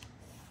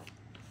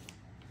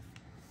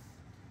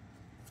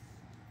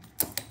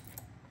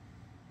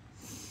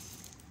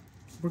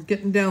 We're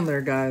getting down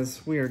there,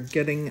 guys. We are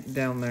getting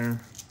down there.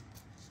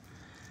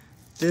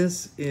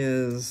 This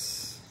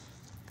is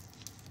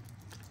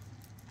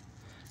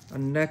a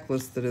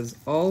necklace that is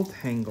all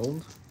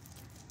tangled.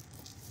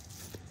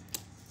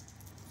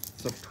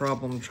 It's a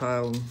problem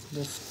child.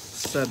 We'll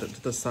set it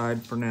to the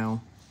side for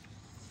now.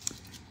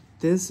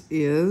 This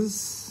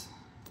is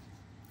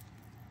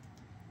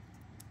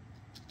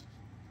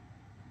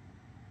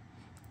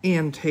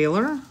Ann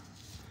Taylor,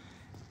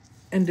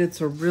 and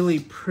it's a really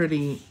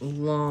pretty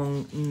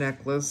long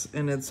necklace,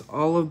 and it's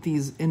all of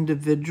these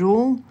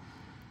individual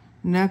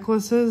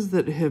necklaces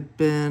that have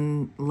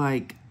been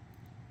like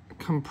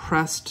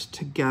compressed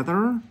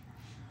together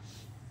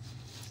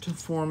to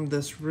form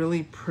this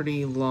really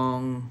pretty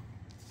long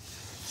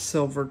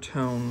silver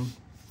tone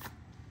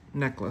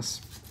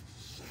necklace.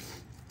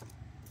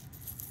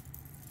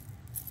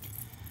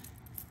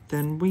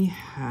 Then we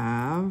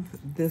have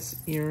this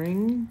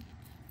earring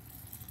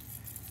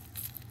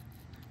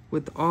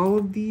with all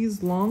of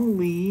these long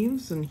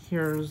leaves, and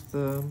here's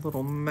the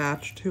little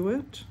match to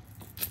it.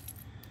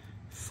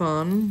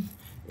 Fun.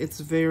 It's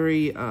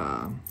very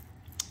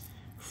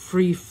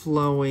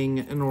free-flowing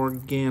and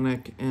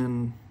organic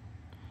in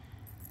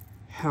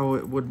how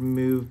it would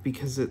move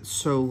because it's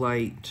so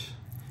light,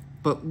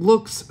 but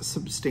looks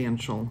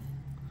substantial.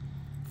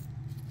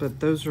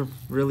 But those are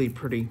really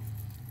pretty.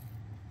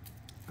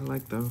 I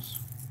like those.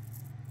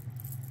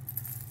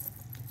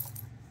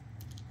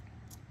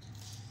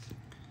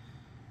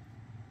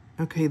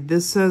 Okay,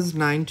 this says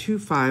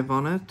 925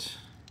 on it.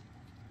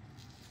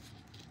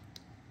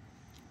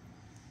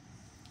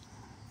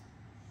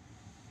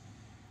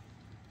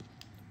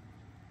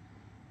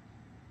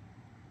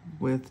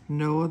 With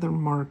no other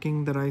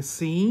marking that I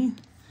see,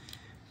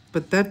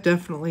 but that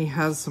definitely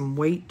has some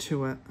weight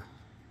to it.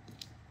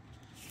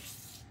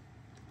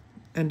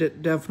 And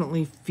it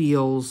definitely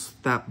feels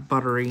that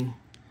buttery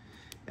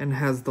and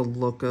has the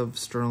look of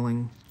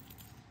sterling.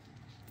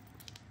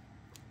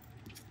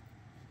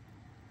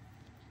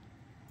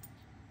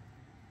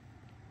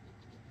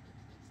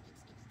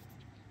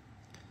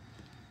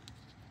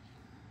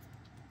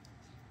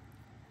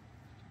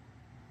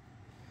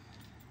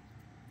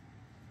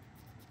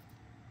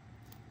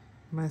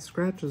 My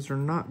scratches are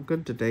not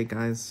good today,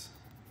 guys.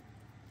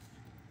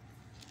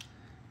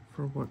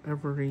 For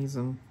whatever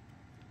reason.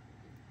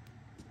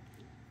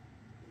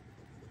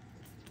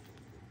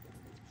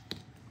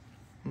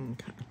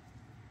 Okay.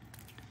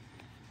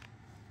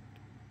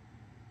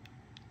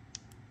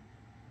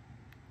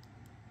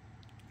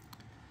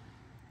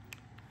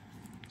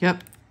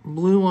 Yep,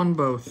 blue on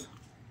both.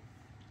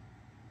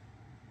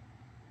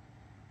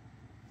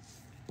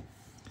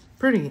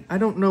 Pretty. I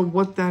don't know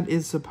what that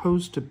is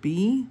supposed to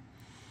be.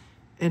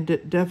 And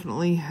it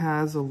definitely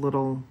has a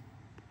little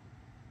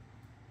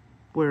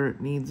where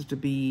it needs to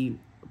be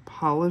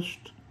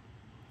polished.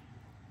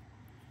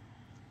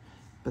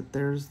 But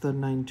there's the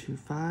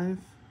 925.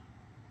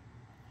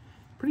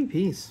 Pretty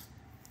piece.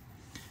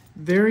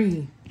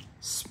 Very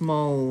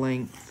small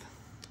length.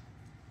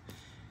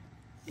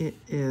 It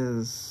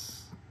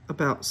is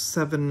about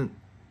 7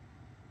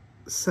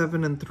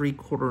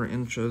 3/4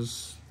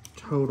 inches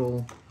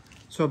total.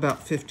 So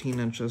about 15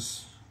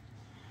 inches.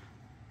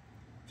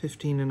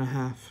 15 and a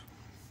half.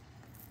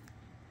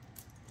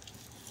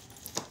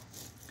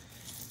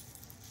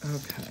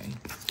 Okay,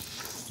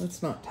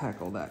 let's not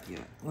tackle that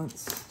yet.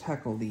 Let's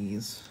tackle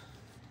these.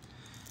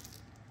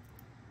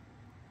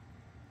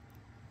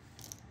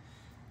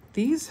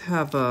 These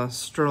have a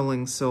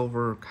sterling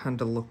silver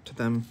kind of look to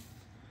them,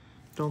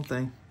 don't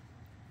they?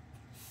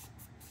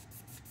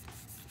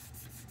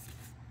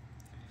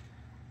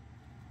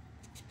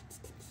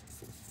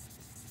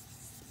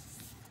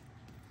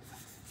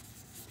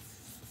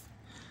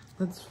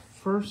 Let's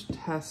first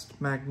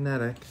test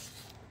magnetic.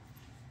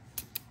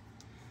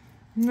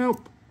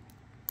 Nope.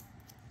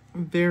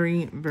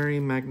 Very,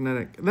 very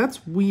magnetic.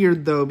 That's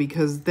weird though,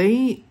 because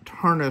they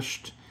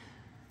tarnished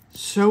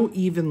so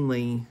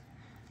evenly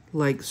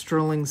like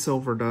sterling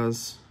silver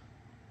does.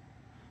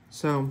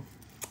 So,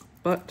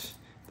 but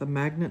the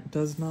magnet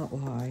does not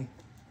lie.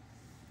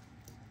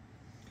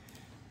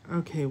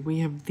 Okay, we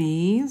have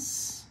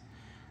these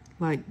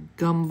like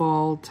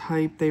gumball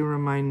type. They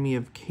remind me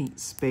of Kate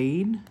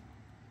Spade.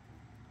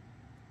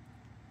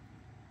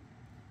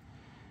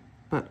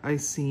 But I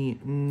see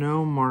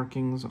no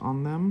markings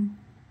on them.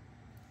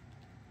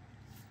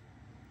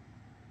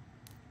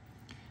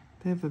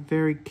 They have a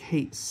very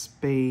Kate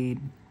Spade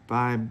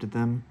vibe to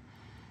them.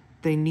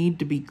 They need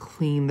to be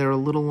clean. They're a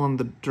little on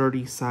the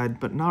dirty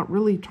side, but not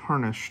really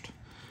tarnished.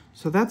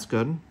 So that's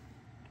good.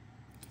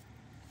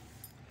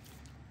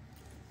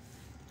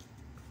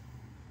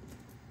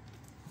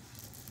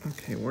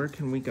 Okay, where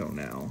can we go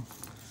now?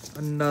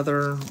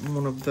 Another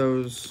one of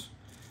those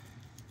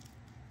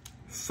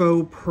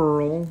faux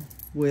pearl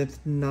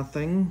with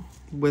nothing,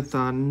 with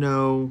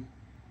no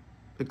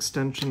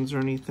extensions or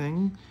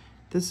anything.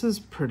 This is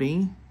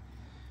pretty.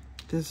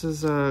 This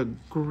is a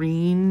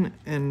green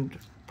and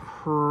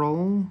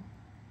pearl.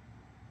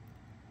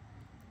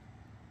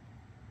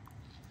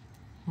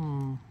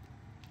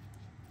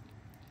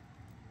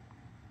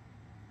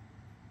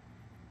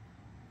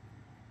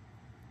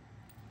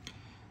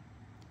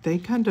 They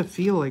kind of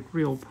feel like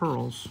real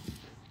pearls.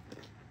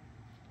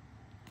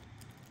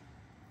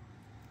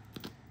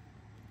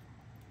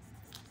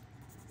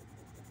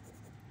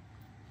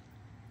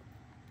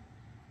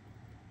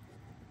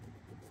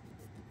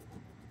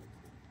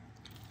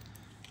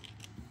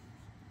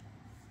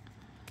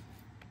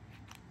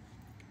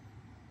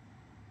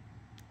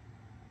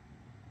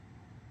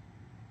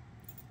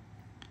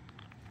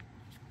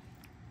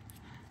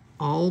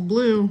 all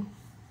blue.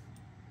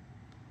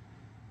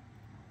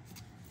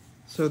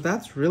 So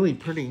that's really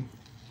pretty.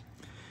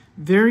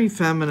 Very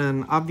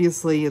feminine.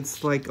 Obviously,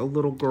 it's like a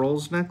little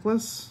girl's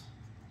necklace.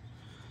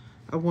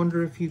 I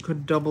wonder if you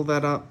could double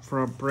that up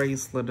for a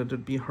bracelet.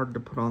 It'd be hard to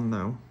put on,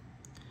 though.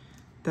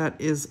 That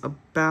is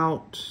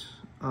about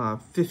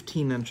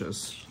 15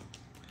 inches.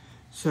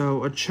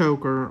 So a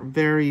choker,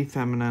 very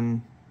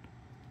feminine.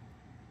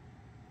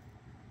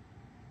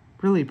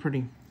 Really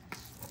pretty.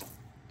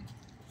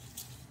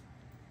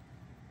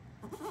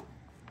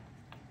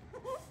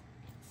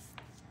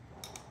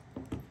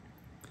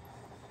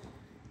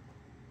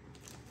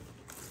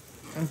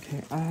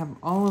 Okay, I have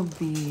all of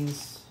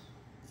these.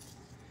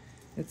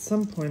 At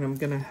some point, I'm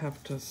gonna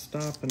have to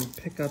stop and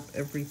pick up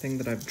everything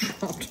that I've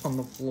dropped on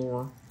the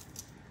floor.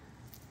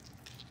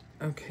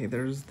 Okay,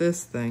 there's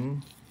this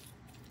thing.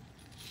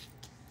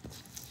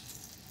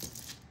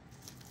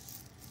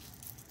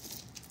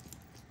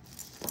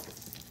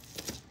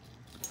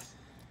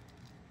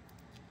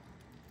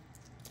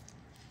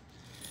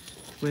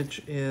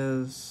 Which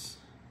is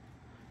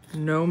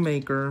no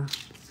maker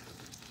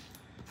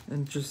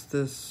and just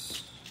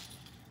this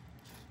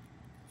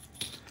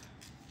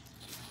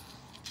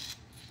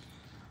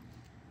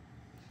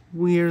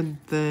weird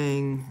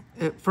thing.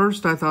 At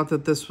first I thought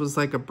that this was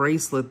like a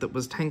bracelet that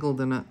was tangled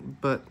in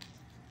it, but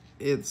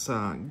it's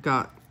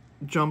got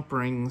jump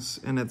rings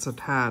and it's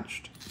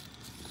attached.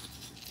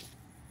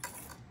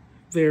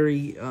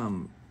 Very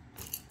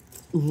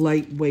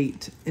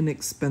lightweight,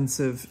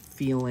 inexpensive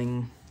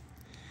feeling.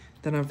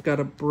 Then I've got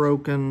a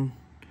broken,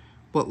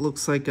 what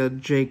looks like a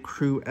J.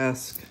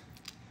 Crew-esque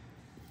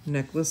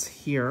necklace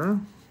here.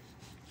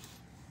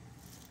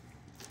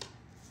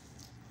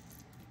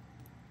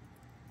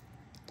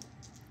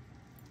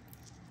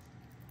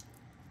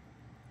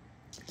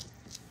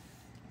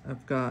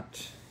 I've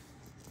got,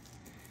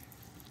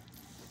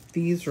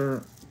 these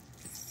are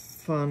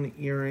fun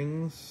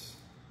earrings,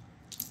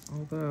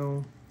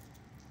 although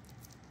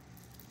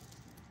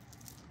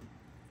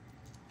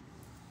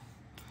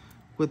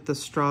with the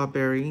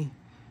strawberry,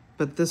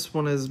 but this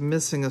one is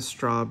missing a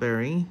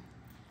strawberry.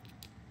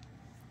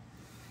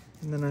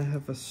 And then I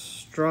have a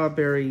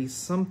strawberry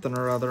something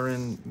or other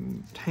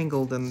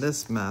tangled in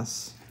this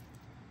mess.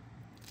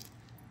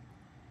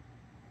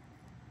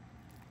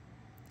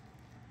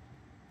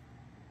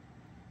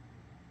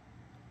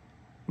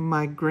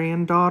 My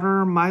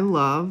granddaughter, my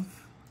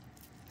love,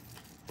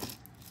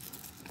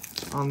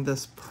 on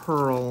this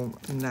pearl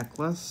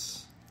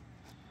necklace,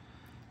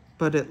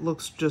 but it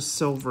looks just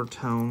silver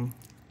tone.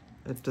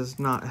 It does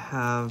not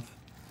have,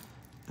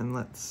 and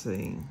let's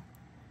see.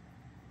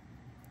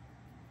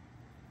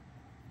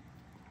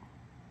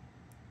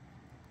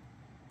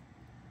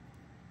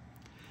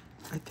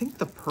 I think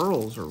the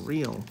pearls are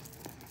real.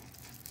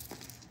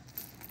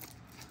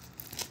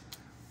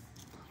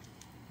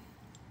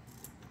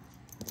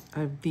 I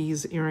have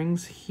these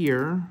earrings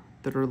here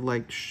that are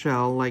like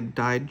shell, like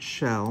dyed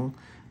shell,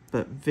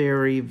 but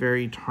very,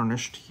 very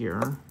tarnished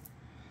here.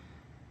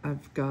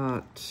 I've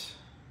got,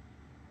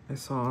 I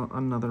saw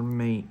another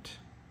mate.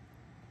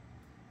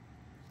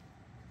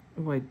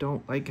 Oh, I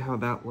don't like how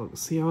that looks.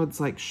 See how it's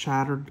like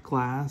shattered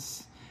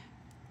glass?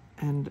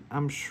 And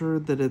I'm sure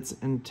that it's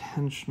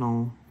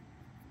intentional.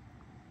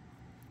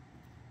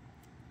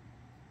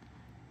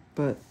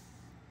 But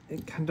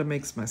it kind of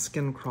makes my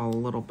skin crawl a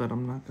little bit,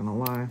 I'm not gonna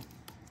lie.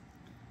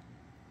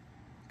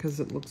 Because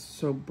it looks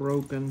so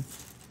broken.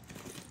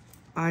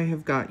 I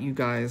have got, you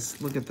guys,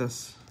 look at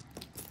this.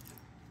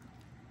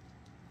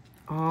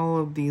 All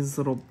of these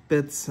little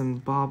bits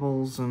and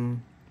baubles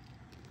and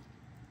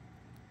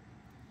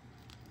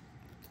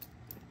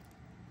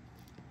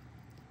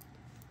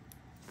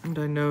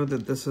I know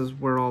that this is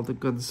where all the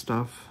good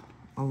stuff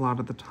a lot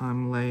of the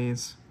time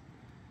lays.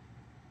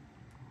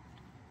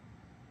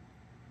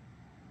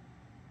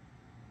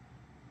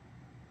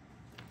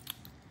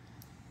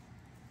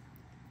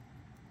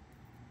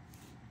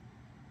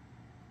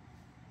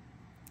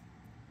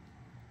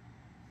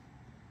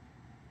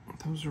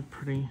 Those are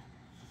pretty.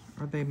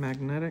 Are they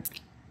magnetic?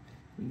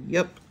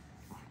 Yep.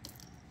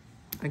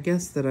 I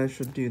guess that I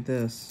should do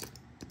this.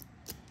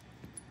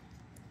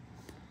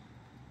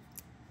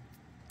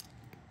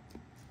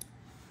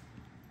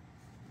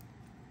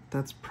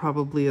 That's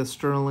probably a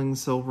sterling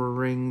silver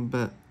ring,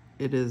 but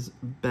it is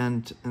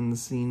bent and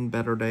seen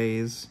better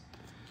days.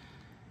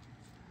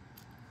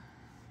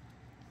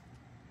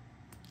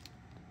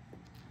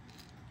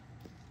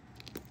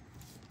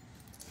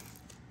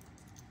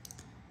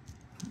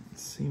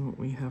 See what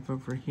we have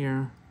over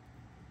here.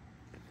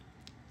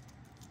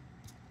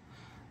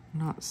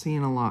 Not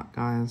seeing a lot,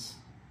 guys.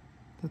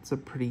 That's a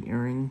pretty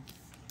earring.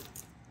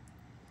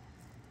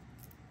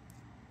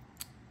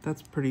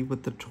 That's pretty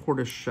with the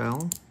tortoise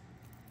shell.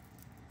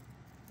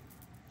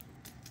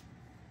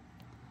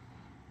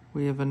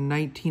 We have a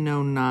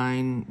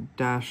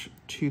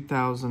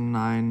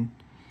 1909-2009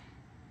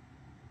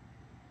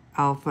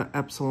 Alpha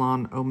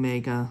Epsilon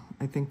Omega.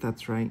 I think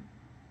that's right.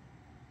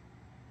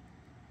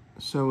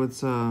 So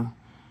it's a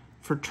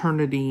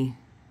fraternity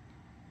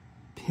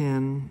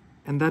pin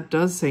And that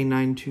does say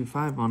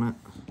 925 on it.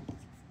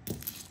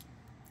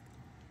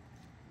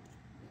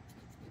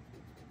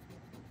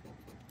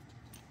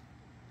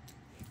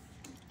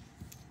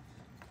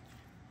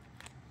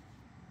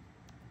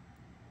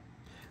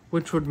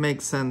 Which would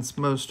make sense,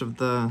 most of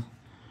the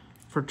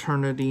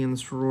fraternity and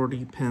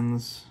sorority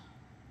pins.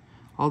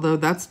 Although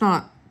that's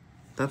not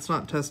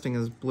testing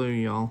as blue,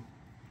 y'all.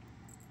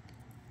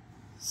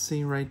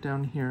 See right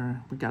down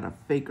here, we got a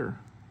faker.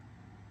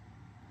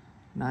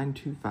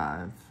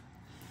 925.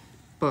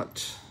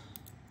 But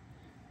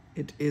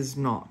it is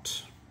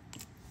not.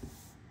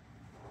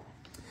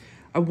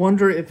 I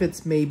wonder if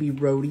it's maybe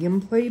rhodium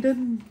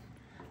plated.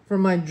 For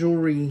my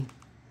jewelry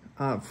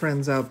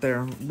friends out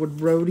there,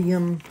 would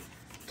rhodium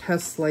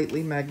test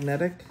slightly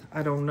magnetic?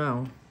 I don't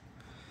know.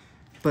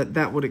 But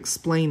that would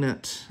explain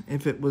it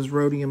if it was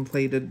rhodium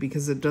plated,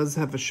 because it does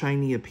have a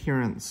shiny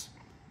appearance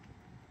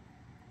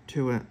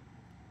to it.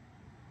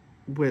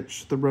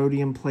 Which the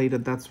rhodium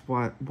plated, that's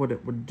what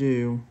it would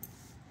do.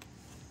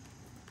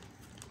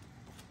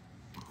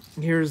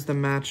 Here's the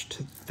match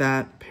to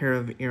that pair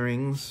of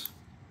earrings.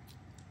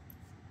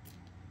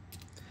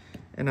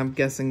 And I'm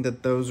guessing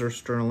that those are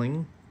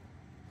sterling.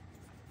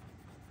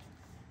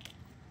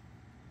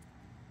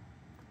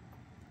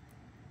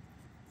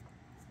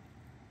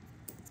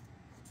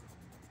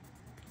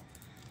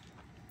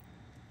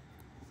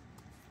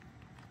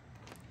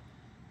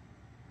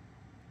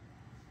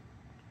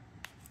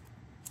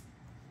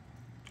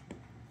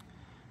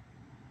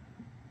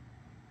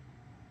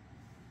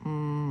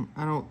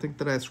 I don't think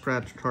that I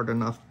scratched hard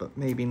enough, but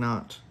maybe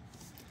not.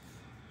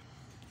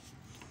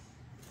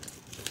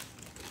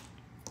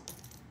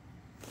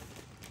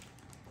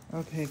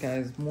 Okay,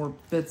 guys, more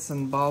bits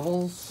and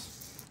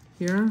baubles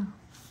here.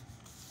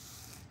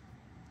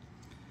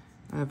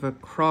 I have a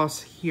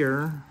cross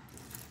here.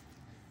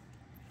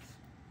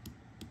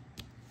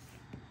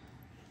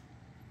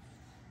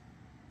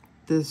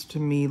 This to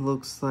me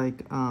looks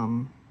like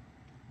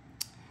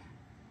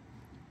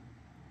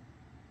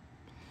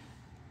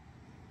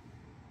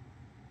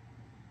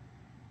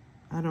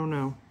I don't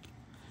know,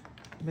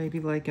 maybe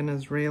like an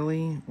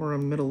Israeli or a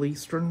Middle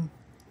Eastern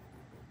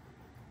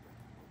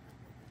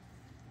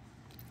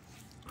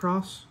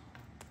cross.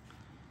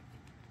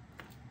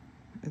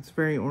 It's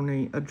very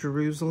ornate. A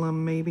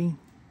Jerusalem, maybe.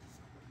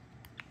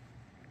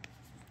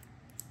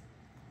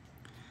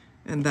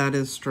 And that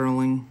is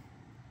sterling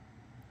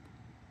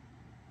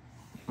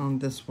on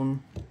this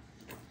one.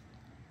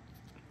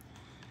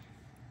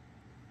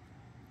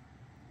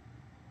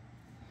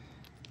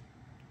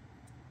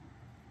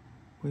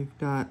 We've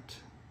got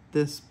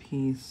this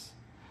piece.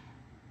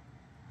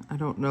 I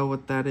don't know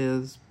what that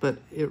is, but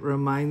it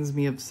reminds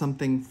me of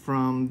something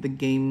from the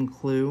game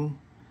Clue,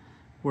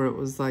 where it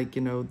was like,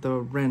 you know, the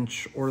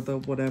wrench or the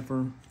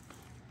whatever,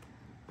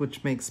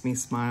 which makes me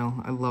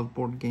smile. I love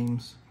board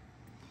games.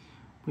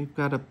 We've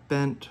got a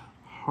bent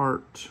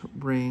heart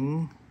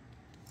ring.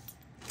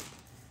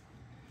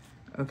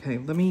 Okay,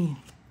 we've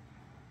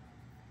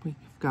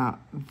got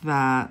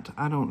that.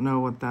 I don't know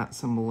what that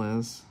symbol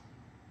is,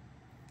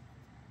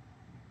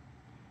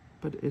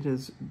 but it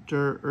is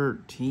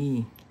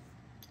dirty.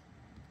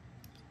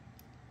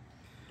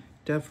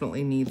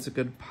 Definitely needs a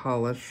good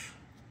polish.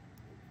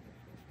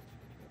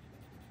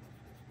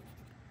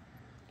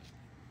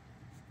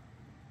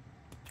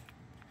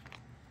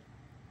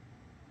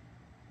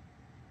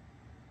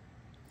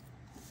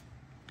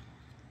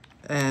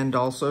 And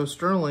also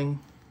sterling.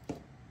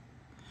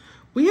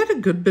 We had a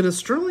good bit of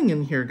sterling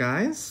in here,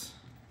 guys.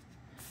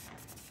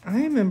 I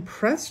am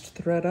impressed,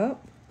 Thredup.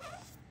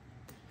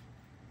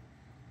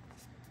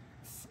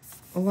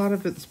 A lot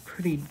of it's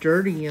pretty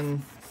dirty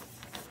and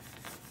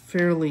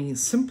fairly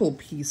simple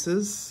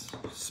pieces,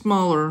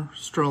 smaller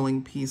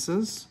sterling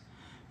pieces,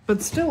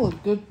 but still a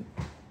good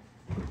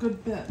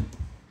bit.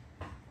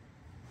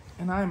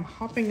 And I'm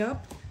hopping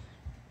up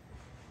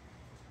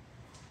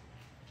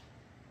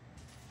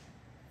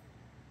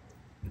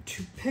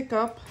to pick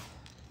up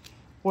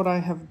what I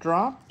have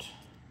dropped.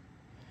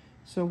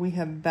 So we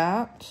had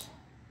that.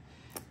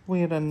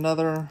 We had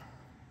another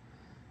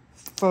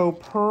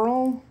faux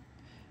pearl.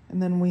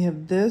 And then we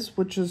have this,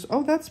 which is,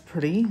 oh, that's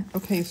pretty.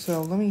 Okay,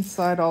 so let me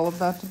slide all of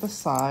that to the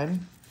side.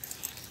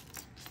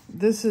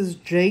 This is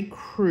J.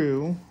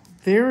 Crew.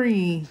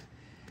 Very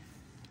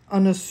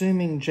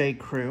unassuming J.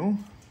 Crew.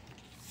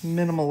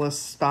 Minimalist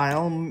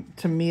style.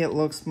 To me, it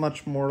looks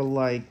much more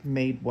like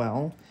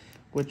Madewell,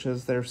 which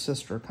is their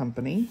sister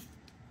company.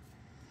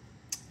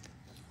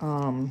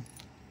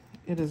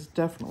 It is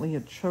definitely a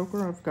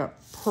choker. I've got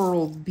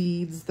pearl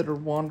beads that are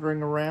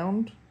wandering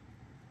around.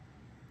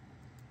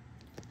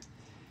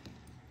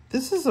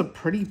 This is a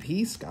pretty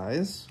piece,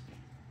 guys.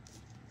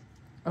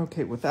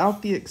 Okay,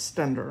 without the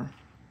extender.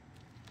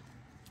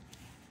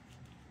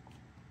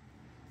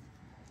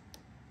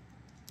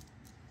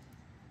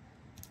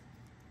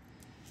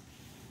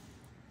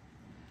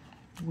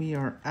 We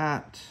are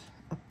at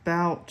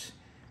about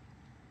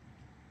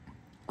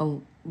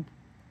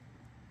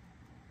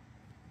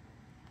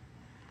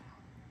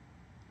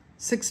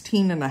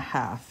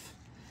 16.5.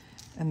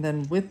 And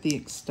then with the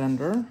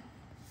extender,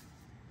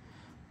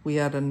 we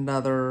add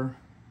another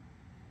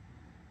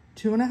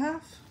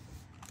 2.5.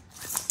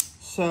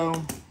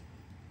 So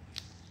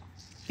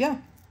yeah,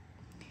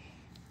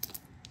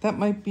 that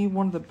might be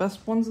one of the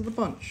best ones of the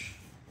bunch.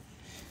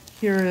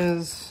 Here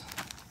is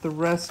the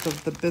rest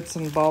of the bits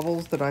and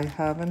baubles that I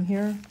have in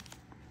here.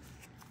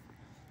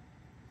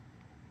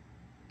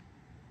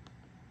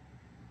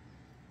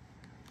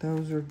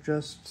 Those are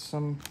just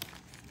some,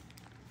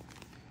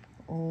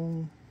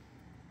 oh,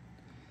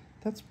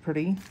 that's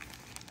pretty.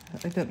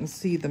 I didn't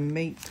see the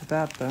mate to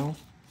that though.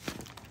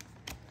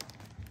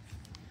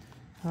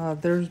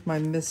 There's my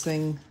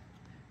missing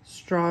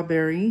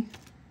strawberry,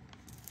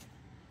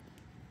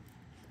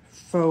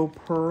 faux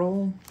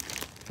pearl,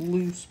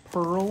 loose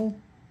pearl.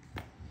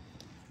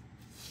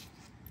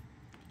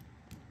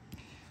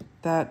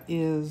 That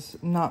is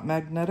not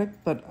magnetic,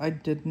 but I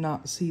did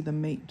not see the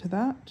mate to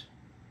that.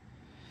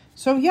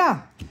 So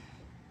yeah,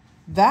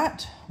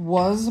 that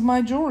was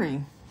my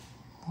jewelry.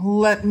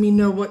 Let me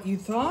know what you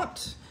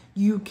thought.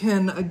 You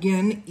can,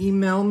 again,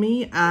 email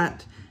me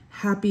at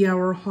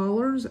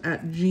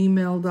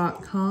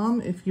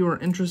happyhourhaulers@gmail.com if you are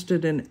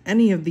interested in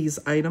any of these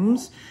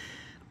items.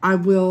 I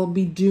will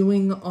be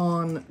doing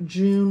on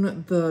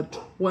June the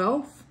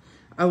 12th,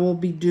 I will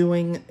be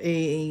doing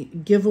a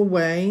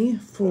giveaway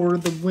for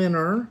the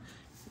winner.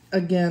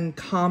 Again,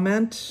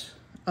 comment,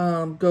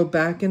 go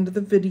back into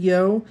the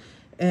video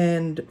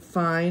and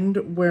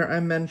find where I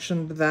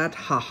mentioned that,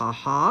 ha ha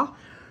ha,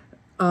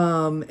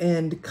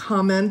 and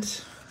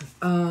comment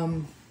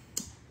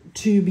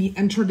to be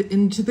entered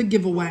into the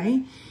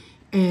giveaway,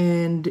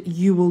 and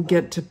you will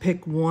get to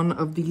pick one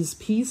of these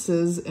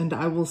pieces, and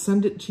I will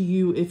send it to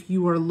you if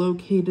you are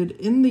located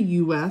in the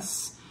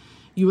US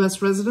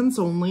residents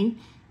only,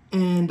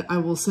 and I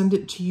will send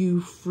it to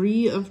you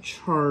free of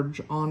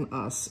charge on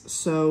us.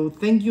 So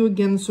thank you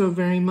again so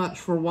very much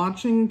for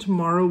watching.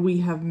 Tomorrow we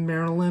have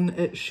Marilyn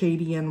at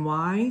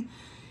ShadyNY,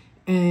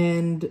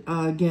 and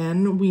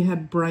again, we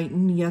had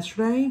Brighton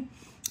yesterday,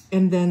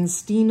 and then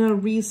Stina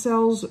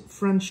Resells,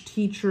 French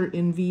teacher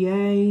in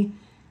VA,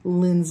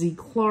 Lindsey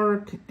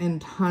Clark, and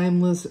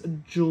Timeless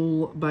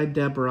Jewel by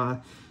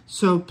Debra.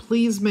 So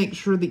please make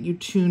sure that you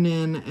tune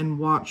in and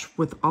watch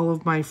with all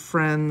of my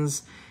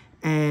friends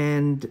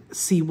and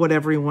see what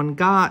everyone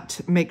got.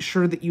 Make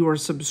sure that you are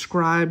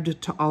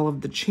subscribed to all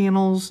of the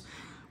channels.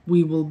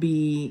 We will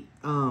be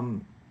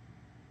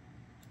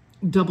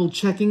double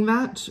checking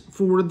that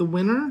for the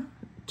winner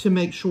to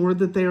make sure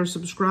that they are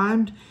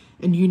subscribed,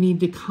 and you need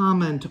to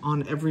comment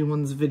on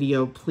everyone's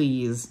video,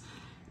 please.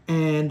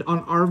 And on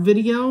our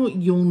video,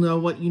 you'll know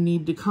what you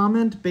need to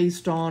comment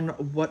based on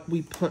what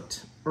we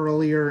put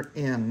earlier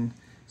in.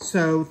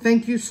 So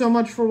thank you so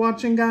much for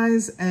watching,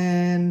 guys,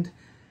 and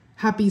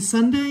happy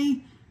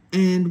Sunday,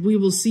 and we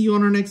will see you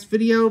on our next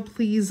video.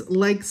 Please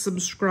like,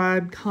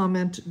 subscribe,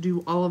 comment,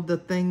 do all of the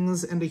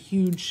things, and a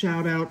huge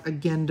shout out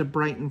again to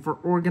Brighton for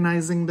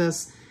organizing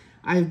this.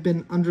 I've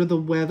been under the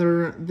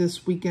weather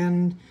this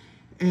weekend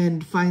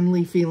and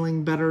finally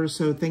feeling better,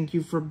 so thank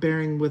you for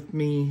bearing with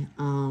me,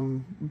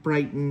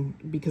 Brighton,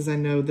 because I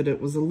know that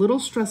it was a little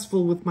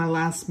stressful with my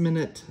last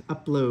minute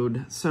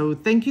upload. So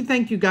thank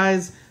you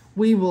guys.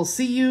 We will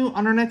see you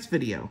on our next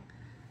video.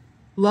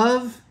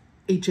 Love,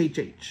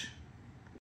 HHH.